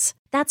classes.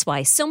 That's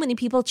why so many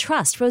people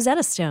trust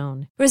Rosetta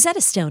Stone. Rosetta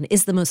Stone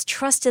is the most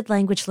trusted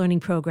language learning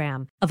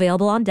program,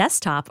 available on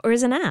desktop or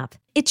as an app.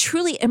 It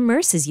truly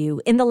immerses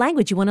you in the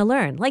language you want to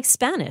learn, like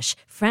Spanish,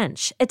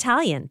 French,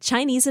 Italian,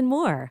 Chinese, and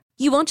more.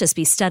 You won't just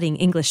be studying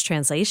English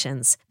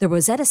translations. The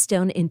Rosetta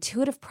Stone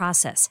intuitive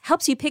process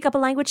helps you pick up a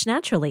language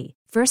naturally,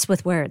 first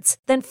with words,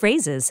 then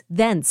phrases,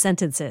 then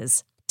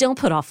sentences. Don't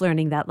put off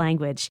learning that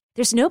language.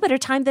 There's no better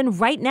time than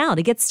right now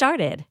to get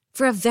started.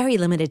 For a very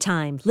limited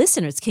time,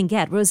 listeners can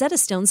get Rosetta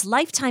Stone's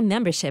lifetime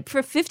membership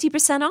for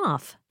 50%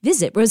 off.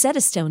 Visit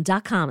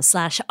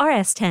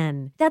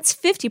rosettastone.com/rs10. That's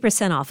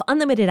 50% off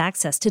unlimited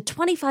access to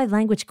 25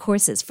 language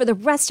courses for the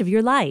rest of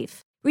your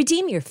life.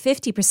 Redeem your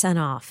 50%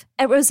 off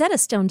at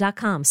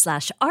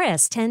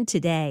rosettastone.com/rs10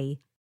 today.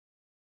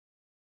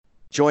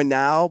 Joined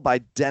now by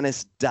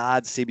Dennis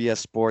Dodd,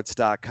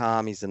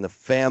 CBSSports.com. He's in the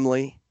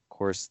family. Of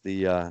course,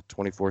 the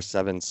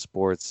 24/7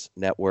 Sports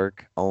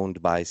Network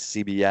owned by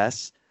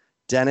CBS.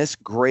 Dennis,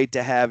 great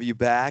to have you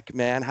back,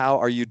 man. How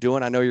are you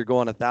doing? I know you're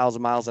going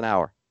 1,000 miles an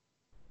hour.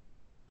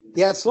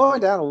 Yeah, it's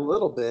slowing down a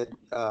little bit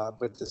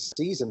with the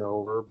season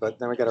over, but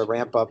then we got to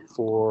ramp up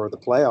for the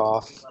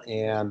playoff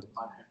and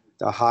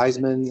the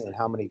Heisman and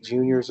how many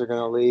juniors are going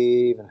to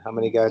leave and how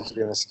many guys are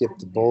going to skip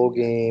the bowl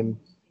game.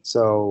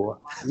 So,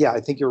 yeah, I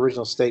think your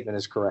original statement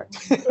is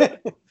correct.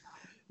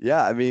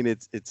 Yeah, I mean,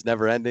 it's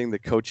never ending, the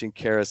coaching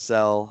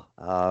carousel.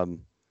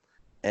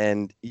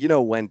 And, you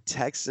know, when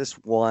Texas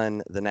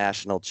won the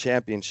national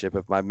championship,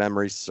 if my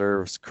memory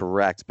serves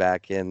correct,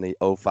 back in the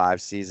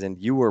 2005 season,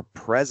 you were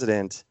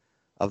president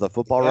of the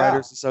Football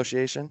Writers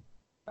Association?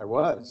 I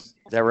was.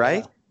 Is that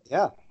right?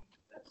 Yeah.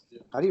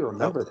 How do you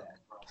remember that?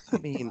 I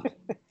mean,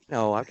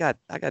 no, I got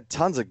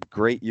tons of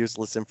great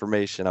useless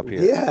information up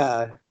here.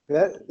 Yeah,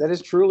 that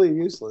is truly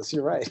useless.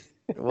 You're right.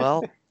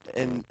 Well,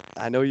 and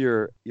I know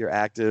you're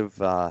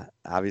active.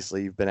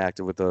 Obviously, you've been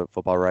active with the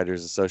Football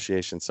Writers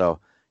Association, so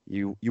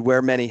you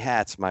wear many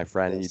hats, my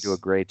friend, and you do a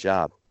great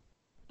job.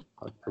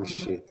 I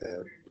appreciate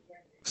that.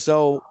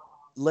 So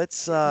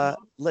let's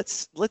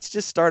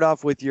just start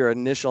off with your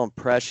initial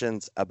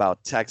impressions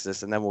about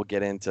Texas, and then we'll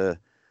get into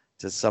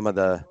some of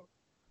the,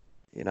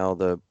 you know,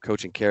 the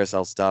coaching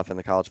carousel stuff and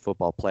the college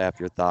football playoff.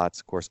 Your thoughts,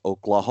 of course.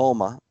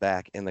 Oklahoma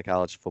back in the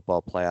college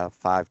football playoff,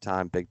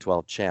 5-time Big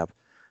 12 champ.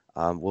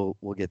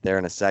 We'll get there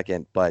in a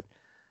second, but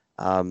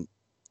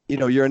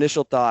your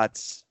initial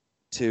thoughts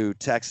to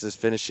Texas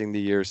finishing the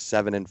year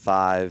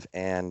 7-5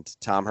 and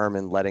Tom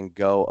Herman letting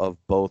go of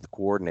both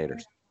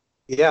coordinators.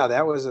 Yeah,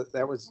 that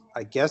was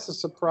I guess a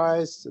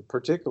surprise,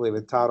 particularly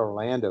with Todd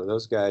Orlando.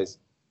 Those guys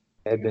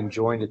had been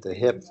joined at the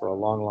hip for a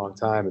long, long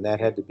time, and that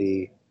had to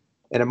be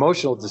an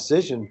emotional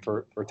decision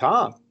for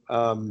Tom.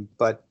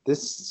 But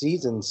this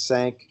season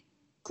sank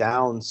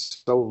down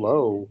so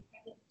low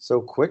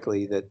so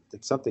quickly that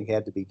something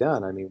had to be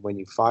done. I mean, when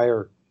you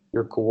fire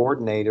your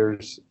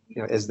coordinators,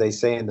 as they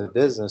say in the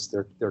business,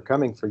 they're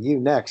coming for you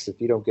next if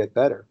you don't get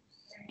better.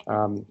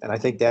 And I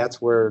think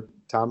that's where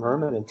Tom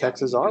Herman and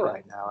Texas are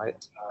right now.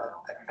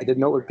 I didn't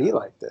know it would be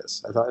like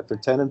this. I thought after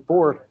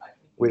 10-4,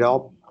 we'd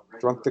all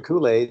drunk the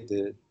Kool-Aid,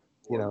 the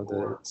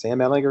Sam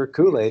Ehlinger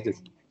Kool-Aid,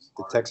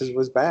 that Texas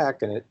was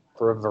back, and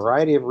for a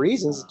variety of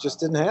reasons, it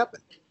just didn't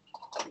happen.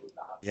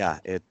 Yeah,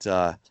 it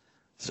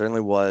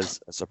certainly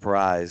was a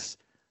surprise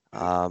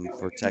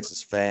for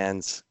Texas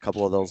fans. A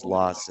couple of those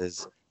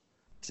losses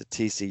to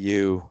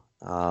TCU,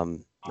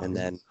 and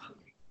then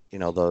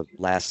the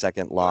last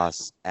second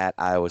loss at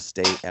Iowa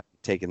State after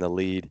taking the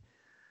lead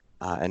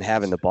and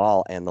having the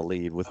ball and the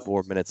lead with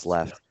 4 minutes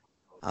left.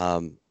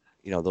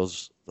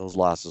 Those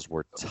losses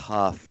were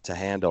tough to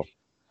handle.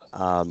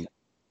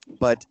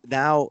 But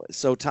now,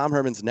 so Tom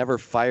Herman's never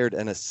fired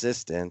an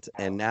assistant,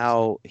 and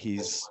now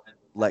he's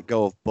let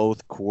go of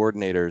both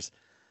coordinators.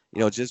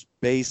 Just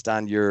based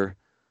on your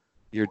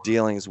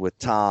dealings with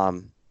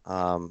Tom,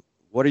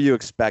 what are you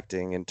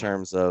expecting in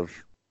terms of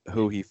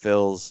who he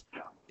fills?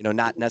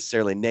 Not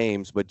necessarily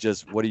names, but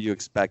just what are you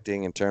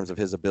expecting in terms of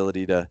his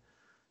ability to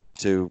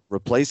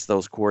replace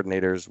those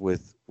coordinators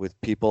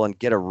with people and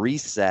get a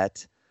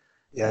reset?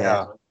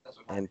 Yeah.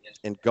 And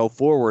go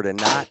forward and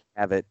not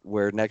have it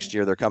where next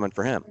year they're coming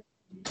for him.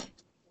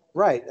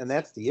 Right, and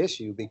that's the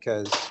issue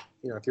because,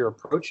 if you're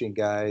approaching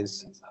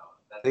guys,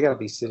 they got to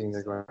be sitting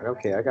there going,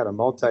 okay, I got a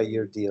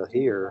multi-year deal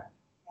here,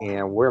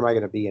 and where am I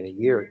going to be in a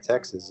year at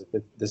Texas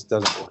if this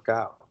doesn't work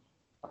out?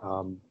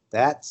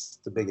 That's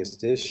the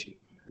biggest issue.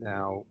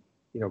 Now,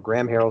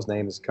 Graham Harrell's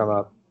name has come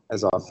up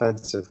as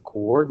offensive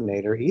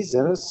coordinator. He's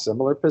in a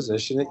similar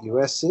position at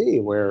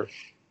USC where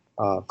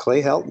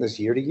Clay Helton is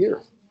year to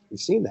year. We've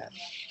seen that.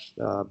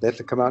 They have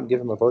to come out and give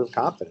him a vote of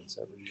confidence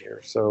every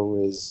year.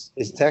 So is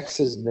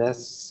Texas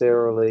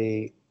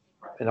necessarily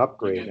an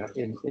upgrade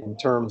in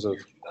terms of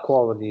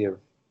quality of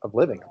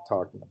living? I'm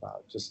talking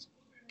about just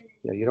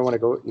you don't want to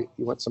go. You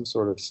want some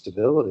sort of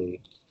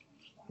stability,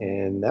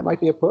 and that might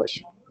be a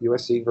push.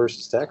 USC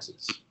versus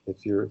Texas.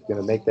 If you're going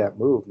to make that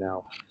move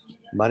now,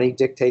 money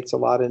dictates a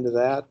lot into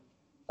that.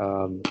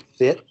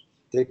 Fit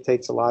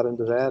dictates a lot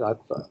into that. I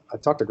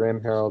talked to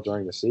Graham Harrell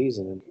during the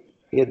season, and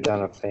he had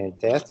done a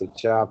fantastic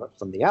job.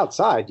 From the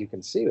outside, you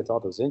can see with all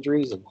those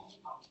injuries and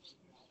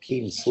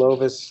Keaton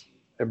Slovis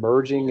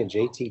emerging and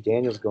JT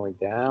Daniels going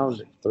down,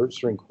 the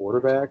third-string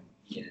quarterback.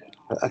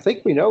 I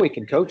think we know he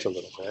can coach a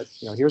little bit.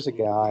 Here's a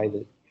guy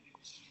that,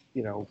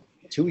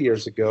 2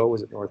 years ago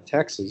was at North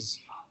Texas,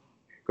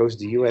 goes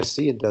to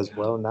USC and does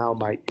well, now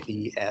might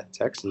be at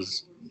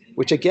Texas,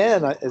 which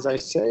again, as I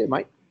say,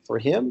 might for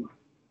him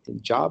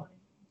in job,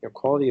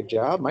 quality of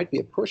job might be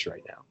a push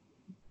right now.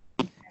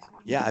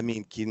 Yeah, I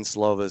mean, Keaton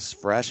Slovis,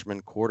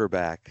 freshman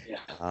quarterback,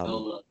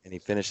 and he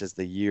finishes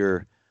the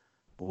year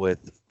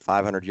with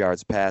 500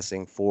 yards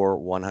passing, 4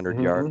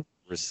 100-yard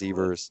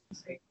receivers.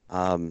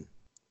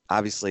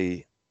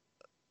 Obviously,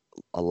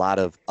 a lot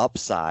of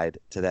upside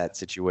to that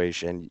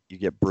situation. You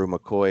get Brew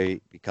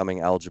McCoy becoming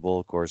eligible,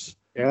 of course.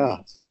 Yeah.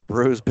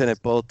 Brew's been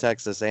at both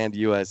Texas and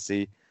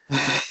USC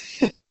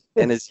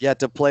and is yet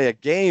to play a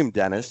game,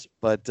 Dennis.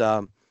 But,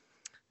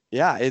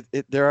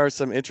 there are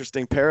some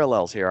interesting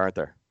parallels here, aren't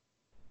there?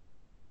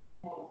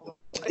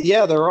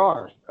 Yeah, there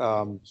are.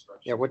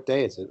 What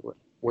day is it?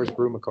 Where's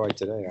Brew McCoy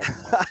today?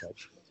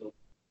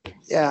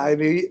 Yeah, I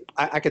mean,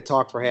 I could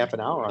talk for half an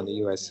hour on the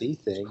USC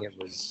thing. It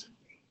was,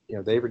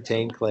 they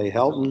retained Clay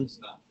Helton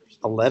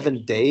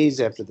 11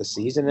 days after the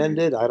season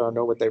ended. I don't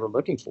know what they were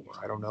looking for.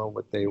 I don't know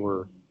what they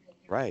were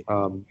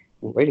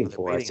waiting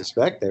for. I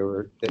suspect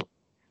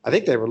I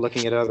think they were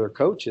looking at other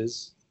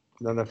coaches,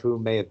 none of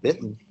whom may have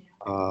bitten,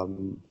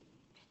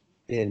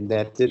 and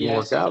that didn't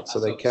work out, so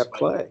they kept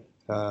Clay.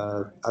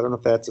 I don't know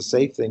if that's a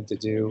safe thing to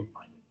do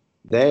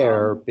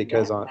there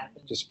because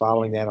just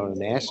following that on a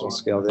national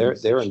scale,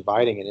 they're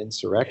inviting an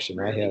insurrection.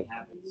 I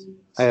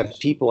have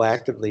people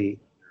actively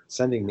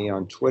sending me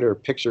on Twitter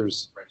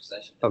pictures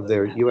of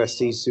their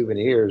USC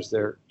souvenirs.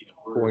 They're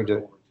going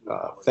to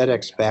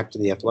FedEx back to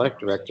the athletic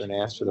director and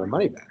ask for their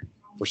money back.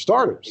 For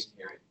starters,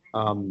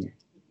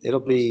 it'll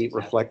be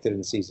reflected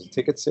in season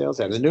ticket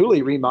sales at the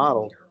newly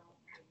remodeled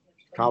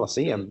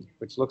Coliseum,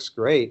 which looks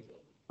great,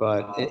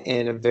 but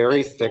in a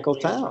very fickle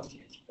town.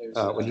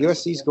 When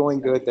USC's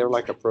going good, they're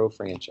like a pro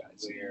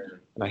franchise.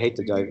 And I hate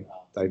to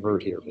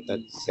divert here, but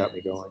that's got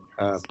me going.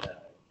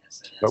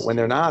 But when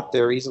they're not,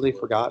 they're easily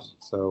forgotten.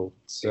 So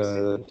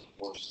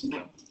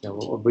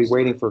we'll be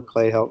waiting for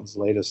Clay Helton's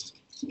latest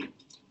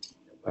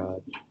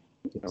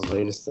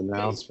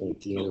announcement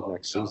at the end of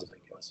next season, I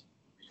guess.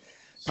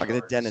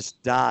 Talking to Dennis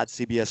Dodd,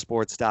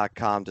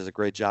 CBSSports.com, does a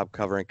great job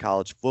covering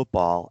college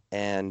football.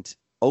 And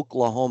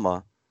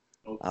Oklahoma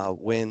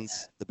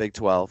wins the Big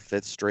 12,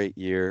 5th straight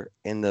year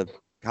in the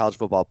college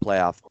football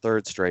playoff,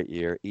 3rd straight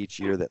year, each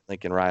year that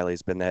Lincoln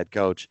Riley's been the head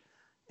coach,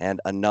 and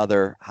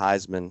another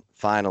Heisman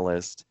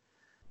finalist.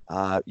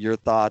 Your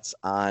thoughts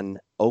on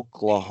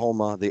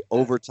Oklahoma, the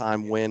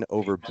overtime win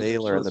over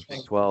Baylor in the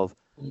Big 12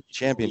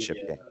 championship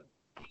game?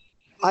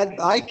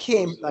 I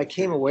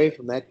came away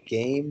from that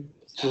game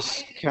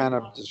just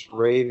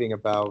raving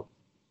about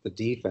the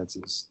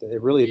defenses. They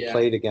really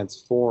played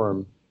against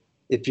form.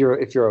 If you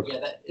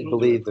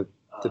believe the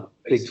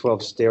Big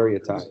 12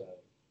 stereotype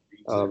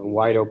of a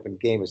wide open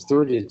game, it's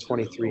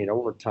 30-23 in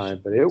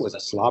overtime, but it was a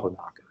slobber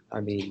knocker. I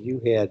mean, you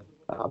had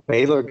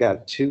Baylor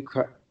got two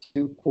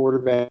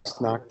quarterbacks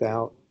knocked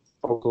out.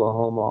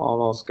 Oklahoma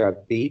almost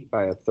got beat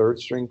by a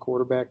 3rd-string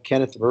quarterback.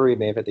 Kenneth Murray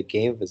may have had the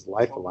game of his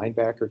life, a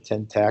linebacker,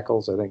 10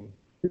 tackles, I think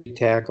 3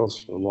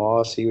 tackles for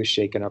loss. He was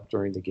shaken up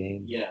during the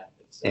game. Yeah.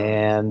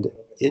 And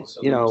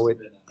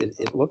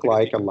it looked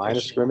like a line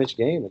of scrimmage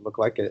game. It looked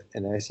like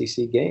an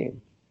SEC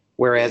game.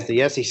 Whereas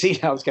the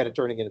SEC now is kind of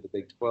turning into the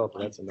Big 12,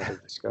 but that's another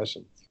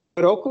discussion.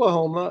 But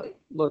Oklahoma,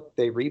 look,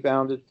 they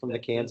rebounded from the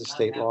Kansas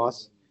State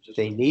loss.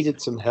 They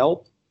needed some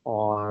help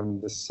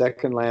on the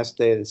second last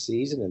day of the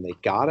season, and they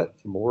got it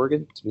from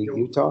Oregon to beat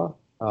Utah.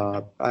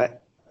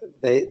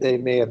 They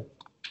may have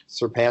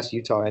surpassed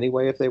Utah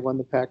anyway if they won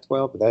the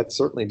Pac-12, but that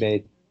certainly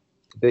made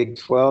the Big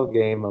 12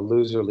 game a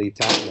loserly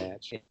tie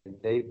match, and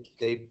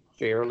they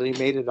barely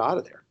made it out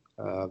of there.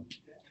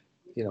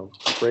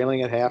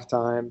 Trailing at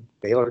halftime,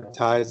 Baylor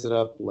ties it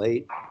up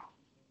late.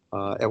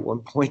 At one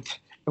point,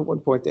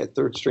 that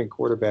 3rd-string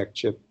quarterback,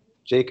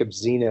 Jacob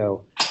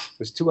Zeno,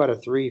 was 2 out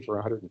of 3 for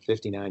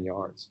 159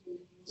 yards.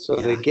 So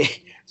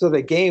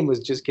the game was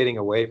just getting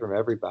away from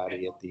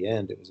everybody at the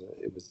end. It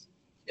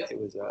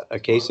was a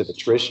case of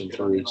attrition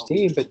for each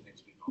team. But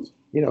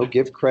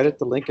give credit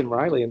to Lincoln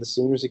Riley and the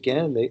Sooners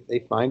again. They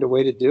find a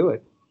way to do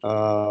it.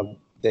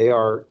 They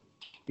are,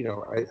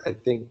 I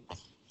think,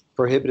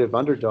 prohibitive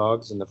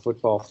underdogs in the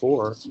football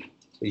 4.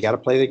 You got to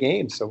play the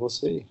game, so we'll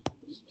see.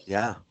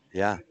 Yeah.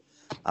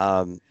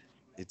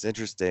 It's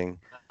interesting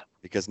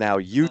because now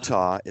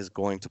Utah is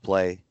going to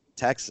play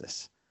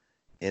Texas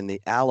in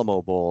the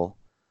Alamo Bowl.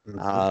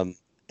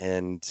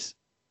 And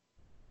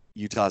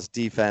Utah's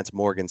defense,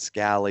 Morgan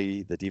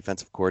Scalley, the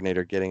defensive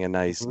coordinator, getting a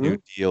nice new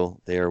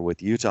deal there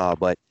with Utah,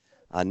 but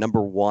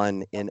number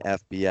 1 in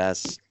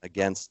FBS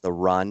against the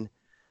run.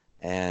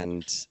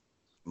 And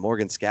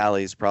Morgan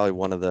Scalley is probably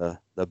one of the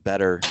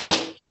better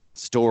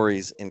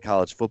stories in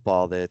college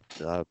football that,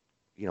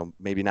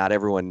 maybe not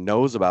everyone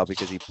knows about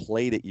because he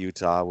played at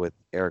Utah with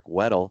Eric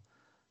Weddle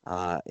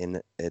at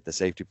the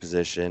safety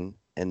position,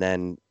 and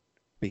then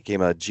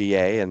became a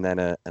GA and then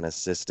an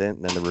assistant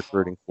and then the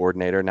recruiting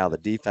coordinator, now the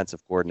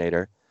defensive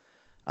coordinator.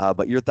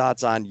 But your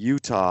thoughts on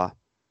Utah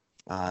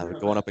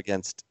going up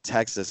against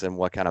Texas and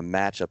what kind of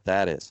matchup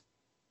that is?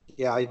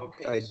 Yeah,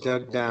 I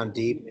dug down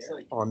deep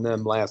on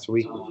them last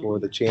week before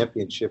the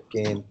championship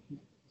game.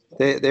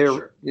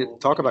 They're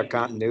talk about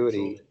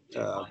continuity.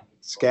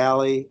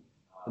 Scalley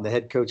and the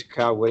head coach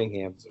Kyle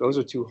Whittingham, those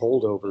are 2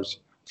 holdovers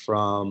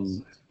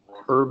from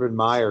Urban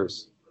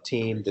Meyer's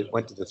team that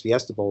went to the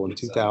Fiesta Bowl in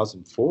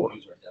 2004.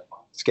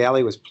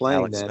 Scalley was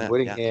playing Alex then. Smith,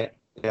 Whittingham,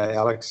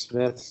 Alex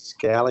Smith,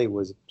 Scalley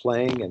was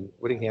playing, and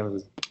Whittingham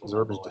was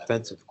Urban's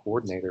defensive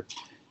coordinator.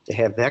 To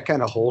have that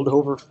kind of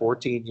holdover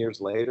 14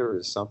 years later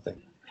is something.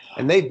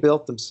 And they've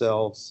built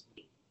themselves.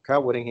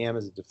 Kyle Whittingham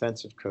is a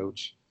defensive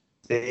coach.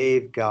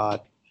 They've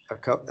got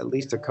at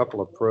least a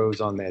couple of pros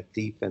on that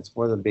defense,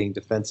 one of them being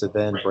defensive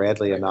end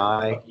Bradley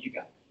Anae,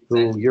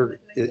 who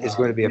is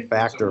going to be a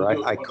factor.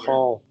 I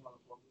call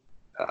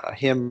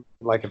him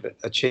like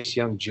a Chase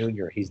Young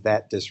Jr. He's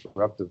that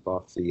disruptive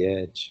off the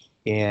edge.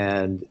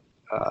 And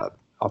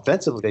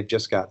offensively, they've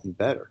just gotten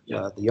better.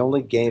 The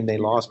only game they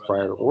lost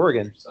prior to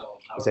Oregon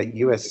was that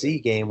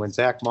USC game when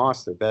Zach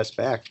Moss, their best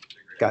back,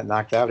 got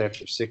knocked out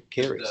after 6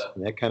 carries.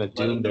 And that kind of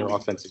doomed their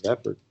offensive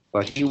effort.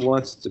 But he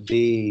wants to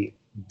be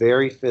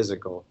very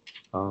physical.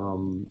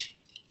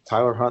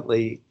 Tyler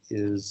Huntley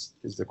is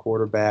the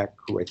quarterback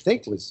who I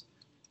think was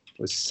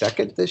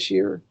second this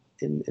year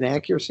in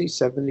accuracy,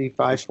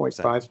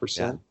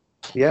 75.5%.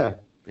 Yeah,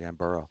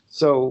 Burrow.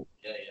 So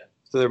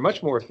they're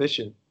much more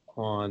efficient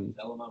on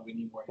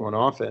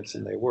offense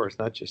than they were. It's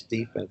not just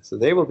defense. So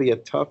they will be a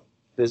tough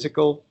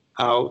physical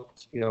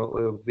out.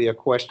 It'll be a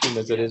question,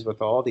 as it is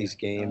with all these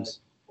games,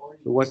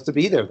 who wants to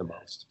be there the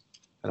most?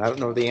 And I don't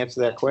know the answer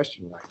to that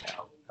question right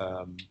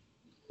now.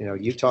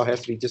 Utah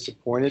has to be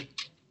disappointed.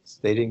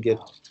 They didn't get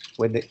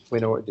they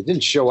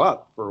didn't show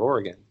up for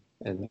Oregon,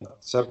 and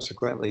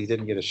subsequently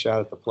didn't get a shot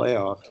at the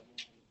playoff.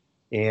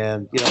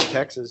 And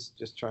Texas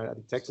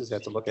Texas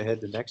has to look ahead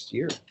to next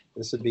year.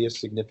 This would be a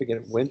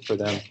significant win for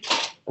them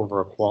over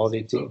a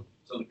quality team.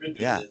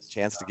 Yeah,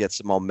 chance to get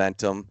some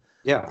momentum.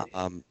 Yeah,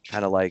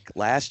 kind of like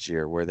last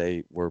year where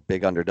they were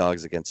big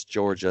underdogs against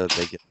Georgia.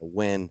 They get the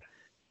win.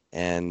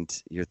 And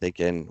you're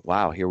thinking,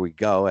 wow, here we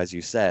go. As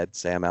you said,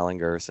 Sam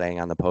Ehlinger saying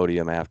on the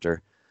podium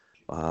after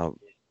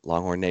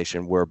Longhorn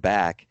Nation, we're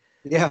back.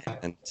 Yeah.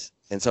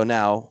 And so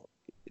now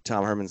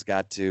Tom Herman's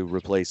got to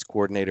replace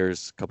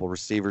coordinators, a couple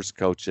receivers,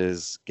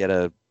 coaches, get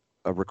a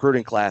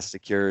recruiting class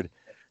secured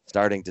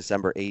starting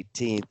December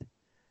 18th,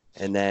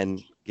 and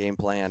then game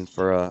plan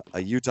for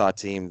a Utah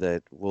team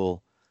that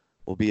will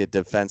be a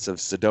defensive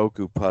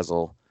Sudoku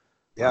puzzle.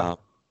 Yeah.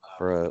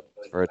 For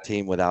a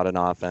team without an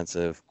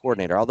offensive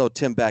coordinator, although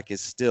Tim Beck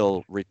is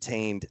still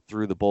retained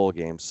through the bowl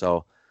game,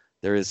 so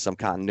there is some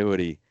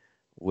continuity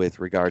with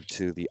regard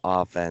to the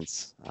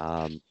offense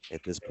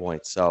at this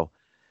point. So,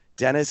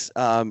 Dennis,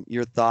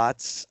 your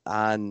thoughts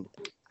on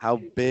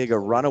how big a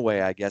runaway,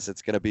 I guess,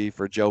 it's going to be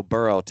for Joe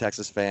Burrow?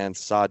 Texas fans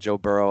saw Joe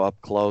Burrow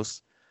up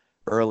close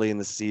early in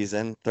the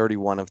season,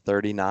 31 of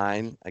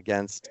 39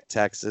 against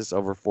Texas,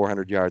 over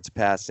 400 yards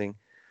passing.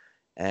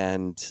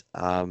 And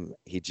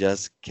he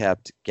just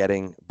kept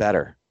getting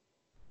better.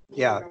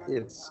 Yeah,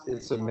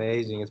 it's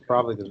amazing. It's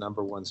probably the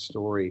number one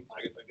story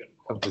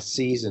of the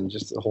season,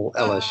 just the whole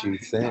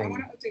LSU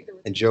thing.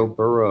 And Joe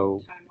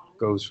Burrow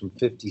goes from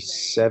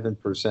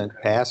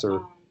 57% passer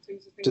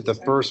to the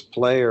first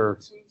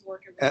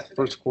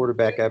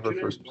quarterback ever,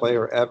 first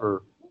player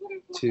ever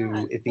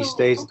to, if he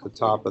stays at the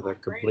top of the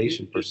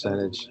completion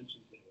percentage,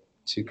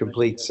 to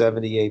complete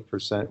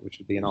 78%, which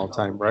would be an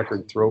all-time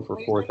record, throw for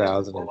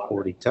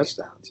 4,040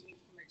 touchdowns.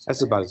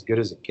 That's about as good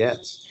as it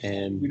gets.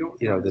 And,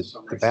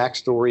 the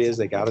backstory is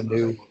they got a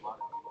new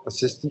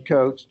assistant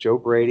coach, Joe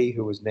Brady,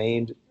 who was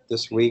named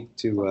this week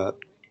to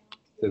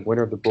the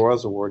winner of the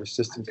Broyles Award,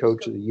 Assistant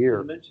Coach of the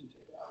Year. And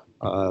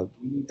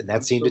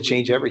that seemed to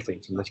change everything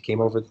from when he came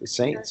over to the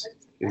Saints.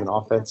 He was an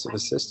offensive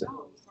assistant.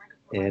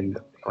 And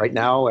right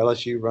now,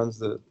 LSU runs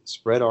the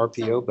spread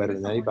RPO better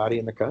than anybody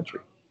in the country.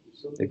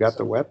 They've got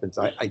the weapons.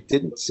 I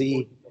didn't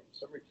see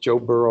Joe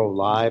Burrow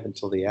live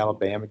until the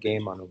Alabama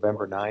game on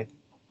November 9th,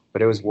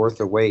 but it was worth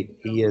the wait.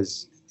 He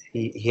has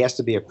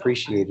to be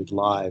appreciated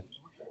live.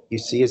 You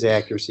see his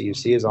accuracy, you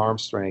see his arm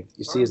strength,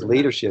 you see his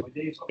leadership,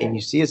 and you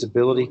see his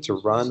ability to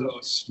run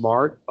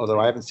smart, although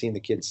I haven't seen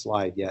the kid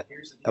slide yet.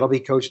 That'll be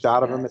coached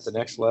out of him at the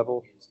next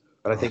level,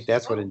 but I think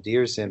that's what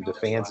endears him to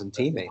fans and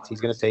teammates.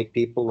 He's going to take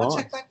people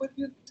on.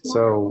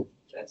 So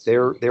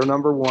they're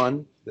number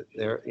one.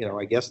 They're,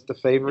 I guess, the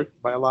favorite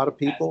by a lot of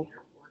people.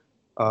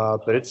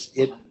 But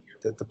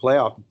the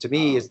playoff, to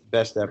me, is the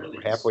best ever.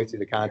 We're halfway through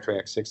the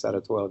contract, 6 out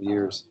of 12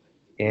 years,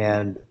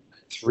 and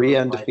 3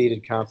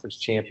 undefeated conference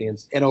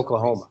champions in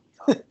Oklahoma.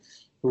 Who,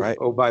 right.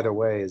 Oh, by the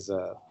way, is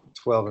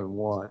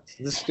 12-1.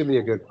 This is going to be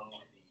a good one.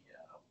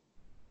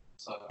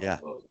 Yeah.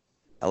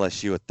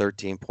 LSU a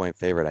 13-point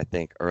favorite, I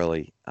think,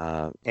 early.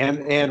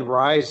 And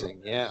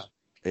rising, yeah.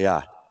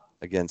 Yeah,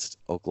 against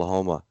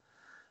Oklahoma.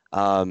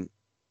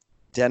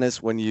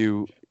 Dennis, when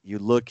you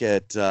look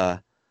at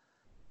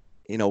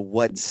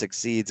what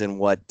succeeds and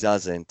what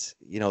doesn't,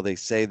 they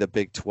say the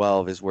Big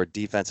 12 is where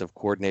defensive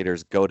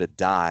coordinators go to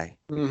die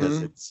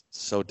because it's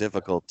so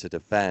difficult to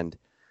defend.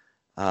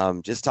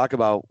 Just talk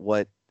about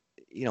what,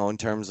 in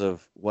terms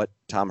of what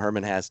Tom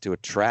Herman has to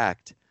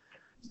attract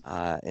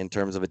in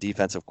terms of a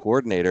defensive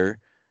coordinator,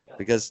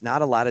 because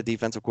not a lot of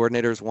defensive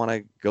coordinators want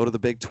to go to the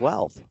Big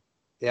 12.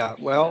 Yeah,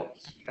 well,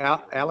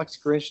 Alex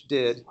Grinch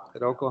did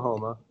at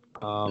Oklahoma.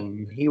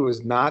 He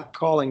was not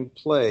calling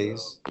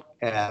plays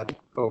at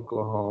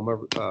Oklahoma.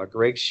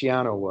 Greg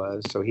Schiano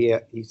was, so he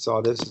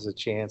saw this as a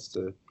chance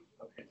to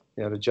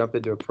jump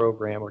into a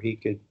program where he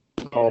could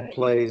call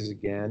plays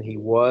again. He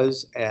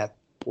was at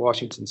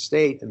Washington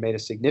State and made a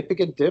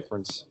significant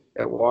difference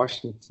at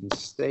Washington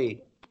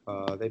State.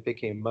 They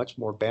became much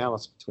more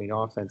balanced between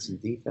offense and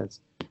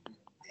defense,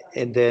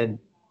 and then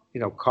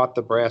caught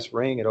the brass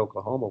ring at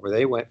Oklahoma, where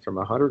they went from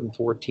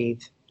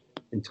 114th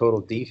in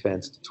total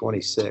defense to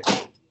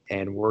 26th.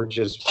 And we're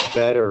just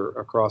better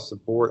across the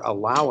board,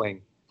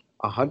 allowing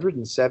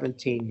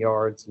 117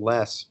 yards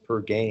less per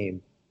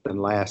game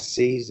than last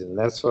season. And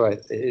that's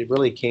what it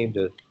really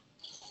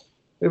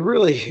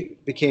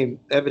became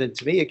evident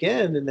to me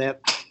again in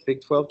that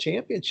Big 12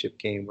 championship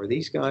game, where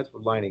these guys were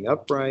lining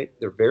up right.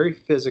 They're very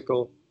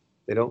physical.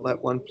 They don't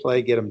let one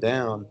play get them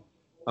down.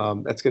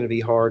 That's going to be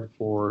hard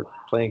for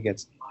playing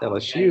against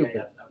LSU.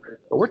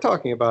 But we're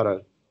talking about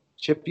a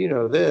Chip,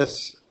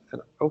 an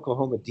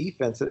Oklahoma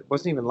defense that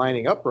wasn't even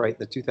lining up right in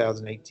the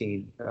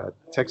 2018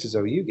 Texas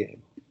OU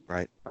game.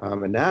 Right.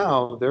 And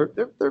now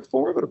they're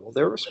formidable.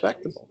 They're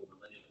respectable.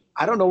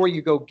 I don't know where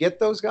you go get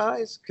those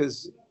guys,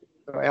 because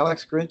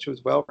Alex Grinch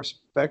was well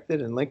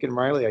respected, and Lincoln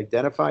Riley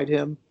identified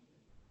him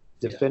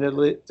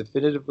definitively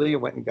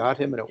and went and got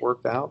him, and it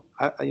worked out.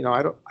 I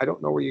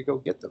don't know where you go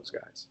get those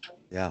guys.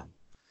 Yeah.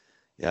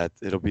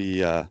 It'll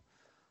be a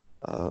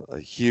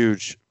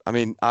huge. I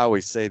mean, I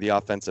always say the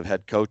offensive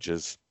head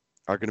coaches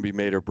are going to be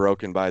made or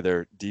broken by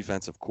their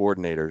defensive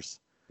coordinators.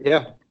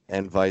 Yeah.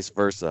 And vice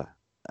versa.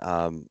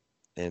 And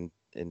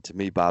to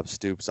me, Bob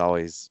Stoops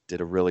always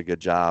did a really good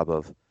job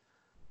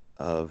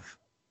of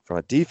from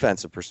a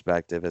defensive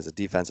perspective, as a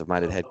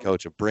defensive-minded head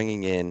coach, of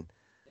bringing in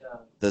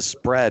the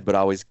spread, but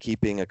always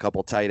keeping a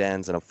couple tight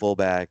ends and a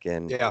fullback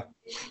and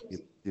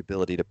the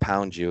ability to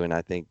pound you. And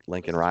I think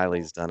Lincoln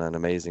Riley's done an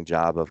amazing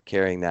job of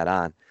carrying that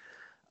on.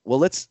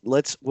 Well,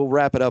 we'll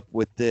wrap it up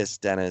with this,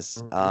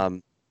 Dennis.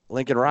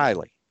 Lincoln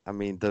Riley. I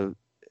mean,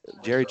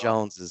 Jerry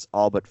Jones has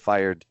all but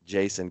fired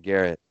Jason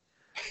Garrett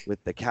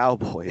with the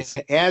Cowboys.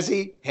 Has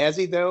he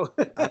though?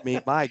 I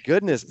mean, my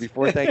goodness,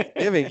 before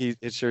Thanksgiving,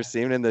 it sure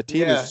seemed, and the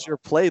team has sure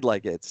played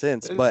like it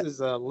since. This is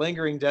a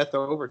lingering death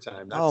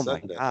overtime, not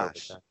sudden death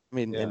overtime. I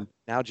mean, and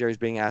now Jerry's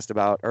being asked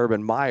about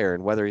Urban Meyer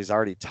and whether he's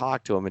already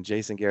talked to him, and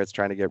Jason Garrett's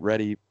trying to get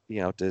ready,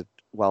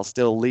 while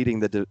still leading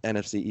the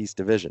NFC East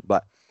division.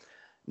 But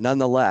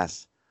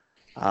nonetheless,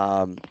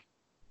 do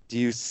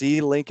you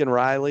see Lincoln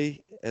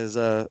Riley as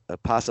a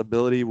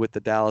possibility with the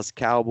Dallas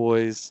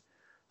Cowboys?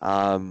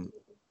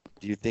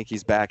 Do you think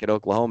he's back at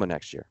Oklahoma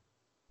next year?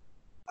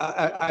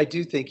 I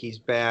do think he's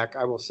back.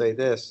 I will say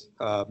this,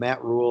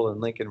 Matt Rule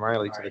and Lincoln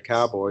Riley to the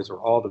Cowboys were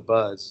all the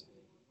buzz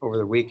over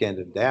the weekend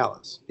in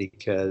Dallas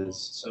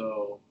because,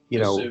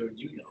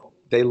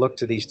 they look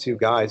to these two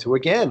guys who,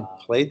 again,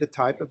 played the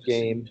type of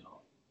game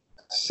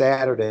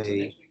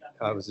Saturday.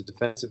 It was a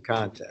defensive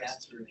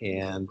contest.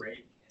 And,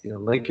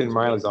 Lincoln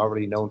Riley's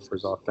already known for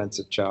his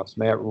offensive chops.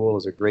 Matt Rule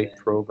is a great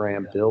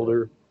program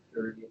builder.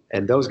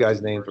 And those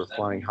guys' names were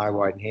flying high,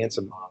 wide, and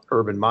handsome.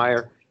 Urban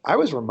Meyer. I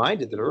was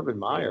reminded that Urban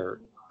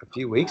Meyer a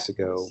few weeks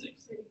ago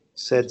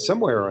said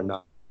somewhere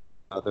or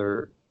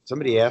another,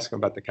 somebody asked him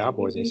about the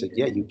Cowboys, and he said,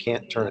 you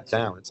can't turn it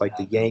down. It's like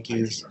the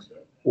Yankees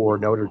or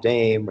Notre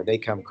Dame, when they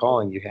come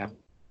calling, you have to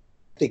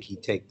think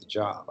he'd take the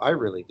job. I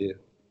really do.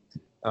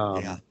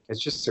 It's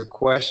just a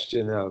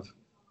question of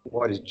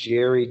what is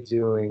Jerry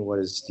doing? What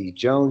is Steve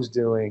Jones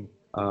doing?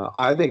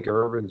 I think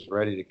Urban's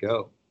ready to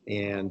go.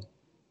 And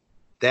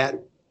that,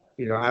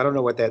 I don't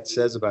know what that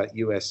says about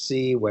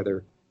USC,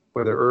 whether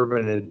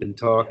Urban had been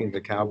talking to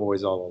the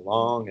Cowboys all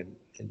along and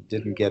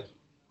didn't get,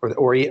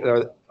 or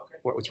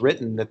what was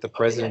written that the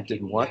president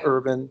didn't want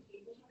Urban,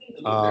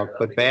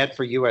 but bad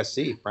for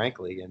USC,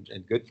 frankly,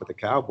 and good for the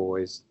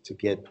Cowboys to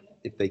get,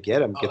 if they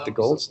get him, get the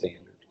gold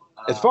standard.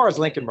 As far as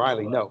Lincoln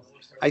Riley, no.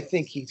 I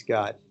think he's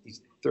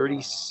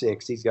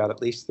 36. He's got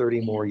at least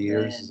 30 more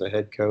years as a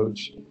head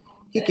coach.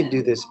 He can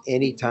do this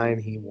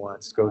anytime he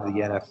wants, go to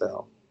the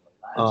NFL.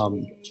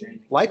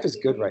 Life is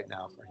good right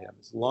now for him.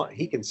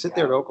 He can sit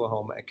there at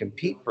Oklahoma and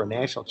compete for a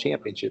national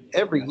championship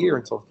every year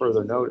until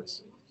further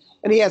notice.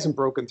 And he hasn't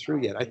broken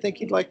through yet. I think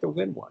he'd like to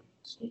win one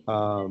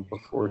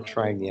before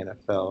trying the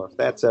NFL, if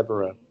that's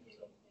ever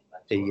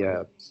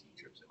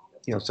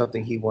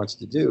something he wants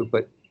to do.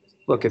 But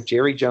look, if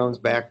Jerry Jones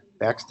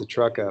backs the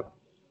truck up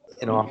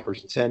and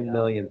offers $10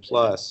 million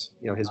plus,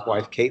 his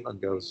wife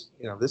Caitlin goes,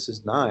 this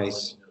is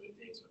nice,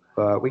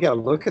 but we got to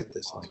look at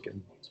this,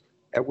 Lincoln.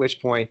 At which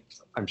point,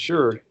 I'm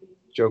sure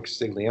Joe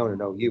Castiglione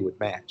and OU would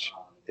match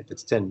if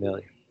it's $10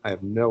 million. I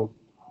have no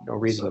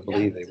reason to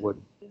believe they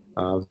wouldn't.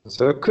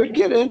 So it could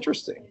get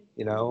interesting.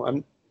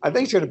 I think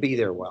he's going to be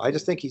there a while. I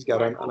just think he's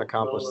got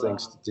unaccomplished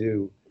things to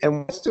do and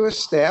wants to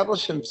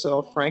establish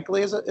himself,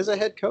 frankly, as a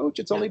head coach.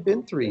 It's only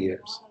been 3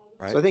 years.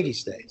 Right. So I think he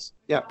stays.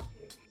 Yeah.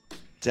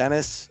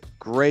 Dennis,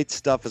 great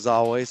stuff as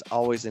always.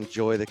 Always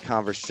enjoy the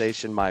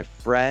conversation, my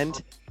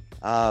friend.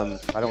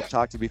 If I don't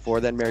talk to you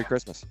before then, Merry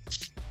Christmas.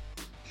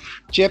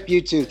 Chip, you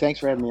too. Thanks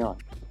for having me on.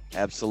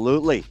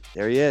 Absolutely.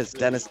 There he is,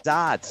 Dennis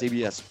Dodd,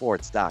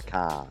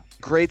 CBSSports.com.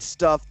 Great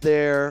stuff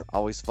there.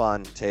 Always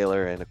fun,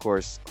 Taylor. And, of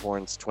course,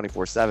 Horns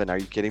 24/7. Are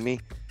you kidding me?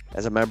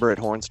 As a member at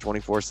Horns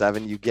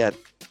 24/7, you get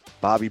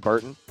Bobby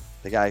Burton,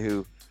 the guy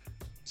who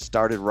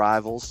started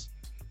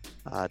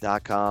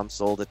Rivals.com,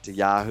 sold it to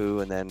Yahoo,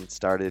 and then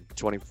started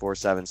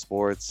 24/7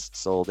 Sports,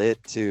 sold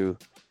it to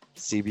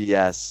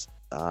CBS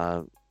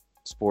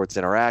Sports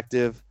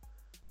Interactive,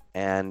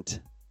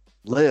 and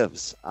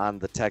lives on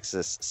the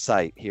Texas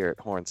site here at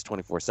Horns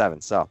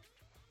 24/7. So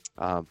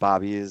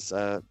Bobby is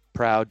a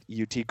proud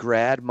UT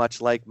grad,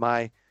 much like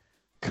my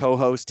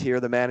co-host here,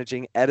 the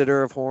managing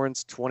editor of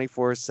Horns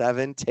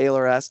 24/7,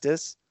 Taylor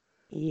Estes.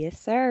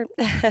 Yes, sir.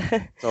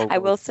 I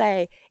will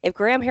say, if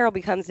Graham Harrell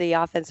becomes the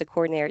offensive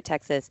coordinator at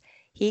Texas,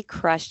 he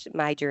crushed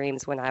my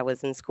dreams when I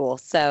was in school.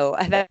 So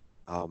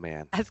oh,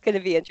 man. That's going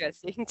to be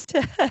interesting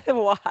to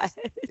watch.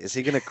 Is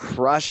he going to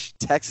crush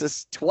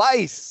Texas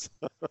twice?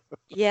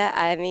 Yeah,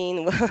 I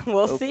mean,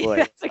 we'll see. Boy.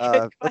 That's a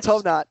good let's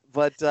hope not.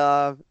 But,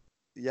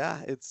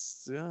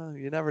 it's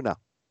you never know.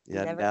 You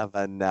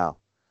never know.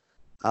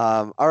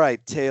 All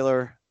right,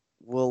 Taylor.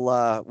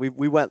 We'll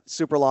we went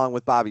super long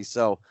with Bobby,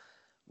 so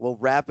we'll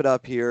wrap it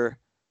up here.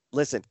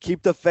 Listen,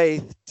 keep the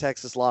faith,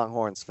 Texas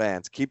Longhorns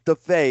fans. Keep the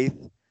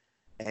faith.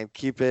 And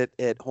keep it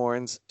at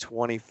Horns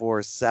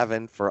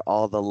 24/7 for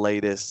all the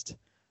latest.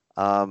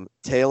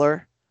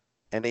 Taylor,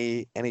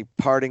 any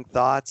parting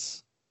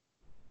thoughts?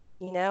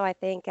 I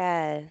think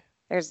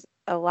there's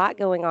a lot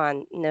going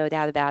on, no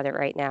doubt about it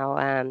right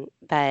now.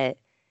 But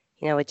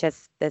it's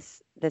just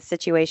this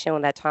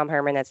situation that Tom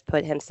Herman has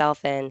put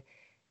himself in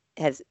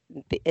is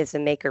a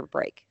make or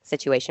break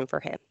situation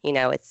for him.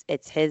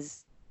 It's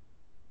his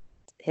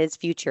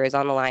future is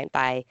on the line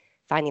by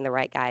finding the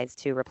right guys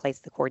to replace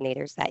the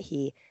coordinators that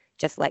he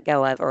just let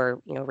go of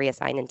or,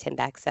 reassign in Tim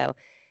Beck. So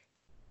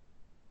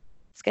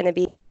it's going to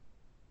be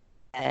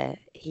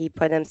he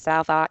put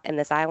himself out in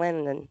this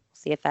island, and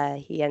see if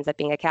he ends up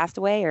being a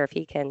castaway or if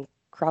he can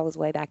crawl his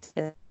way back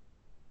to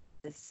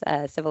his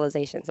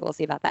civilization. So we'll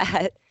see about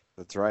that.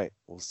 That's right.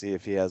 We'll see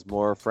if he has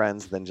more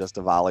friends than just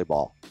a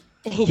volleyball.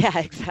 Yeah,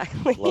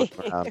 exactly.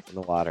 Floating around in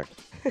the water.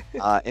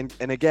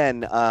 And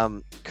again,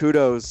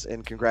 kudos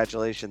and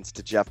congratulations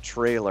to Jeff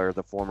Traylor,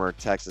 the former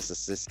Texas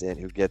assistant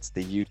who gets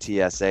the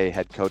UTSA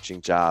head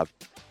coaching job,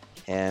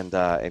 and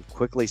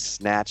quickly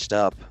snatched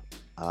up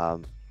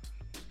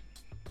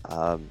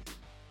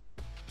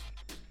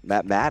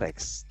Matt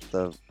Maddox,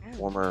 the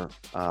former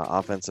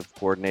offensive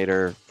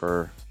coordinator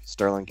for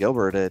Sterling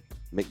Gilbert at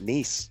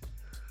McNeese,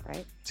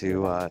 right,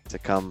 to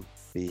come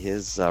be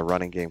his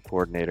running game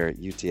coordinator at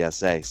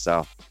UTSA.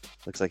 So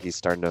looks like he's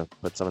starting to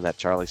put some of that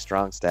Charlie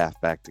Strong staff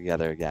back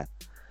together again.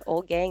 The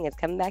old gang is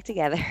coming back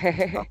together.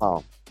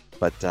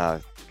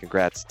 But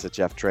congrats to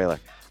Jeff Traylor.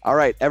 All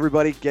right,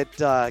 everybody, get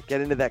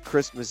into that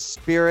Christmas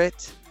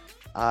spirit.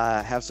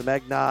 Have some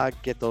eggnog,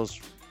 get those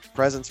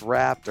presents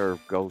wrapped, or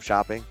go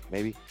shopping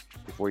maybe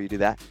before you do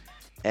that.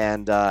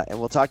 And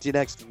we'll talk to you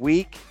next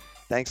week.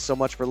 Thanks so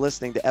much for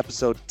listening to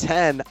episode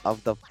 10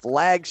 of The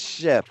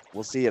Flagship.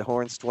 We'll see you at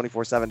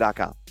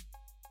horns247.com.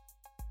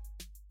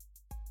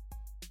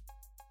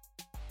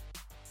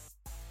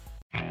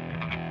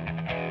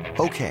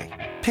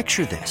 Okay,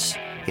 picture this.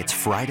 It's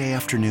Friday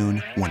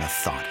afternoon when a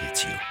thought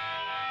hits you.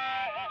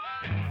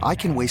 I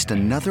can waste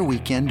another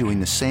weekend doing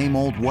the same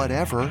old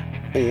whatever,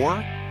 or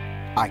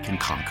I can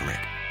conquer it.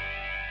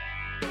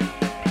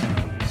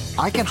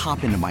 I can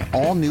hop into my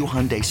all-new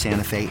Hyundai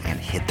Santa Fe and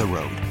hit the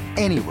road.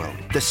 Any road.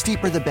 The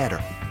steeper, the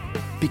better.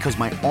 Because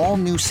my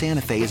all-new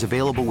Santa Fe is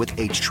available with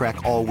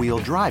H-Track all-wheel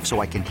drive,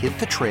 so I can hit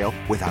the trail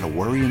without a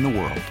worry in the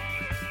world.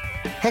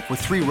 Heck, with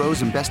 3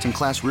 rows and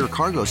best-in-class rear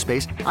cargo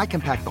space, I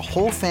can pack the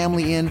whole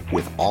family in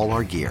with all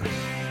our gear.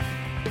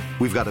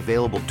 We've got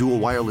available dual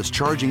wireless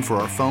charging for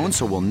our phones,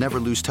 so we'll never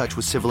lose touch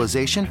with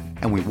civilization,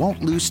 and we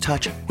won't lose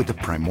touch with the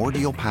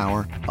primordial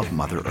power of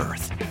Mother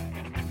Earth.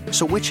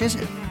 So which is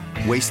it?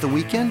 Waste the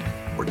weekend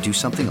or do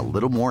something a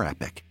little more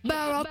epic?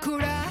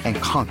 And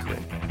conquer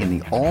it in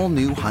the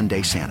all-new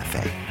Hyundai Santa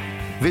Fe.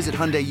 Visit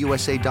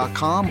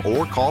HyundaiUSA.com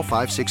or call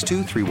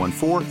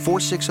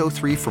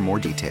 562-314-4603 for more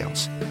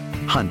details.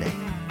 Hyundai,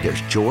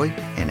 there's joy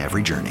in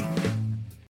every journey.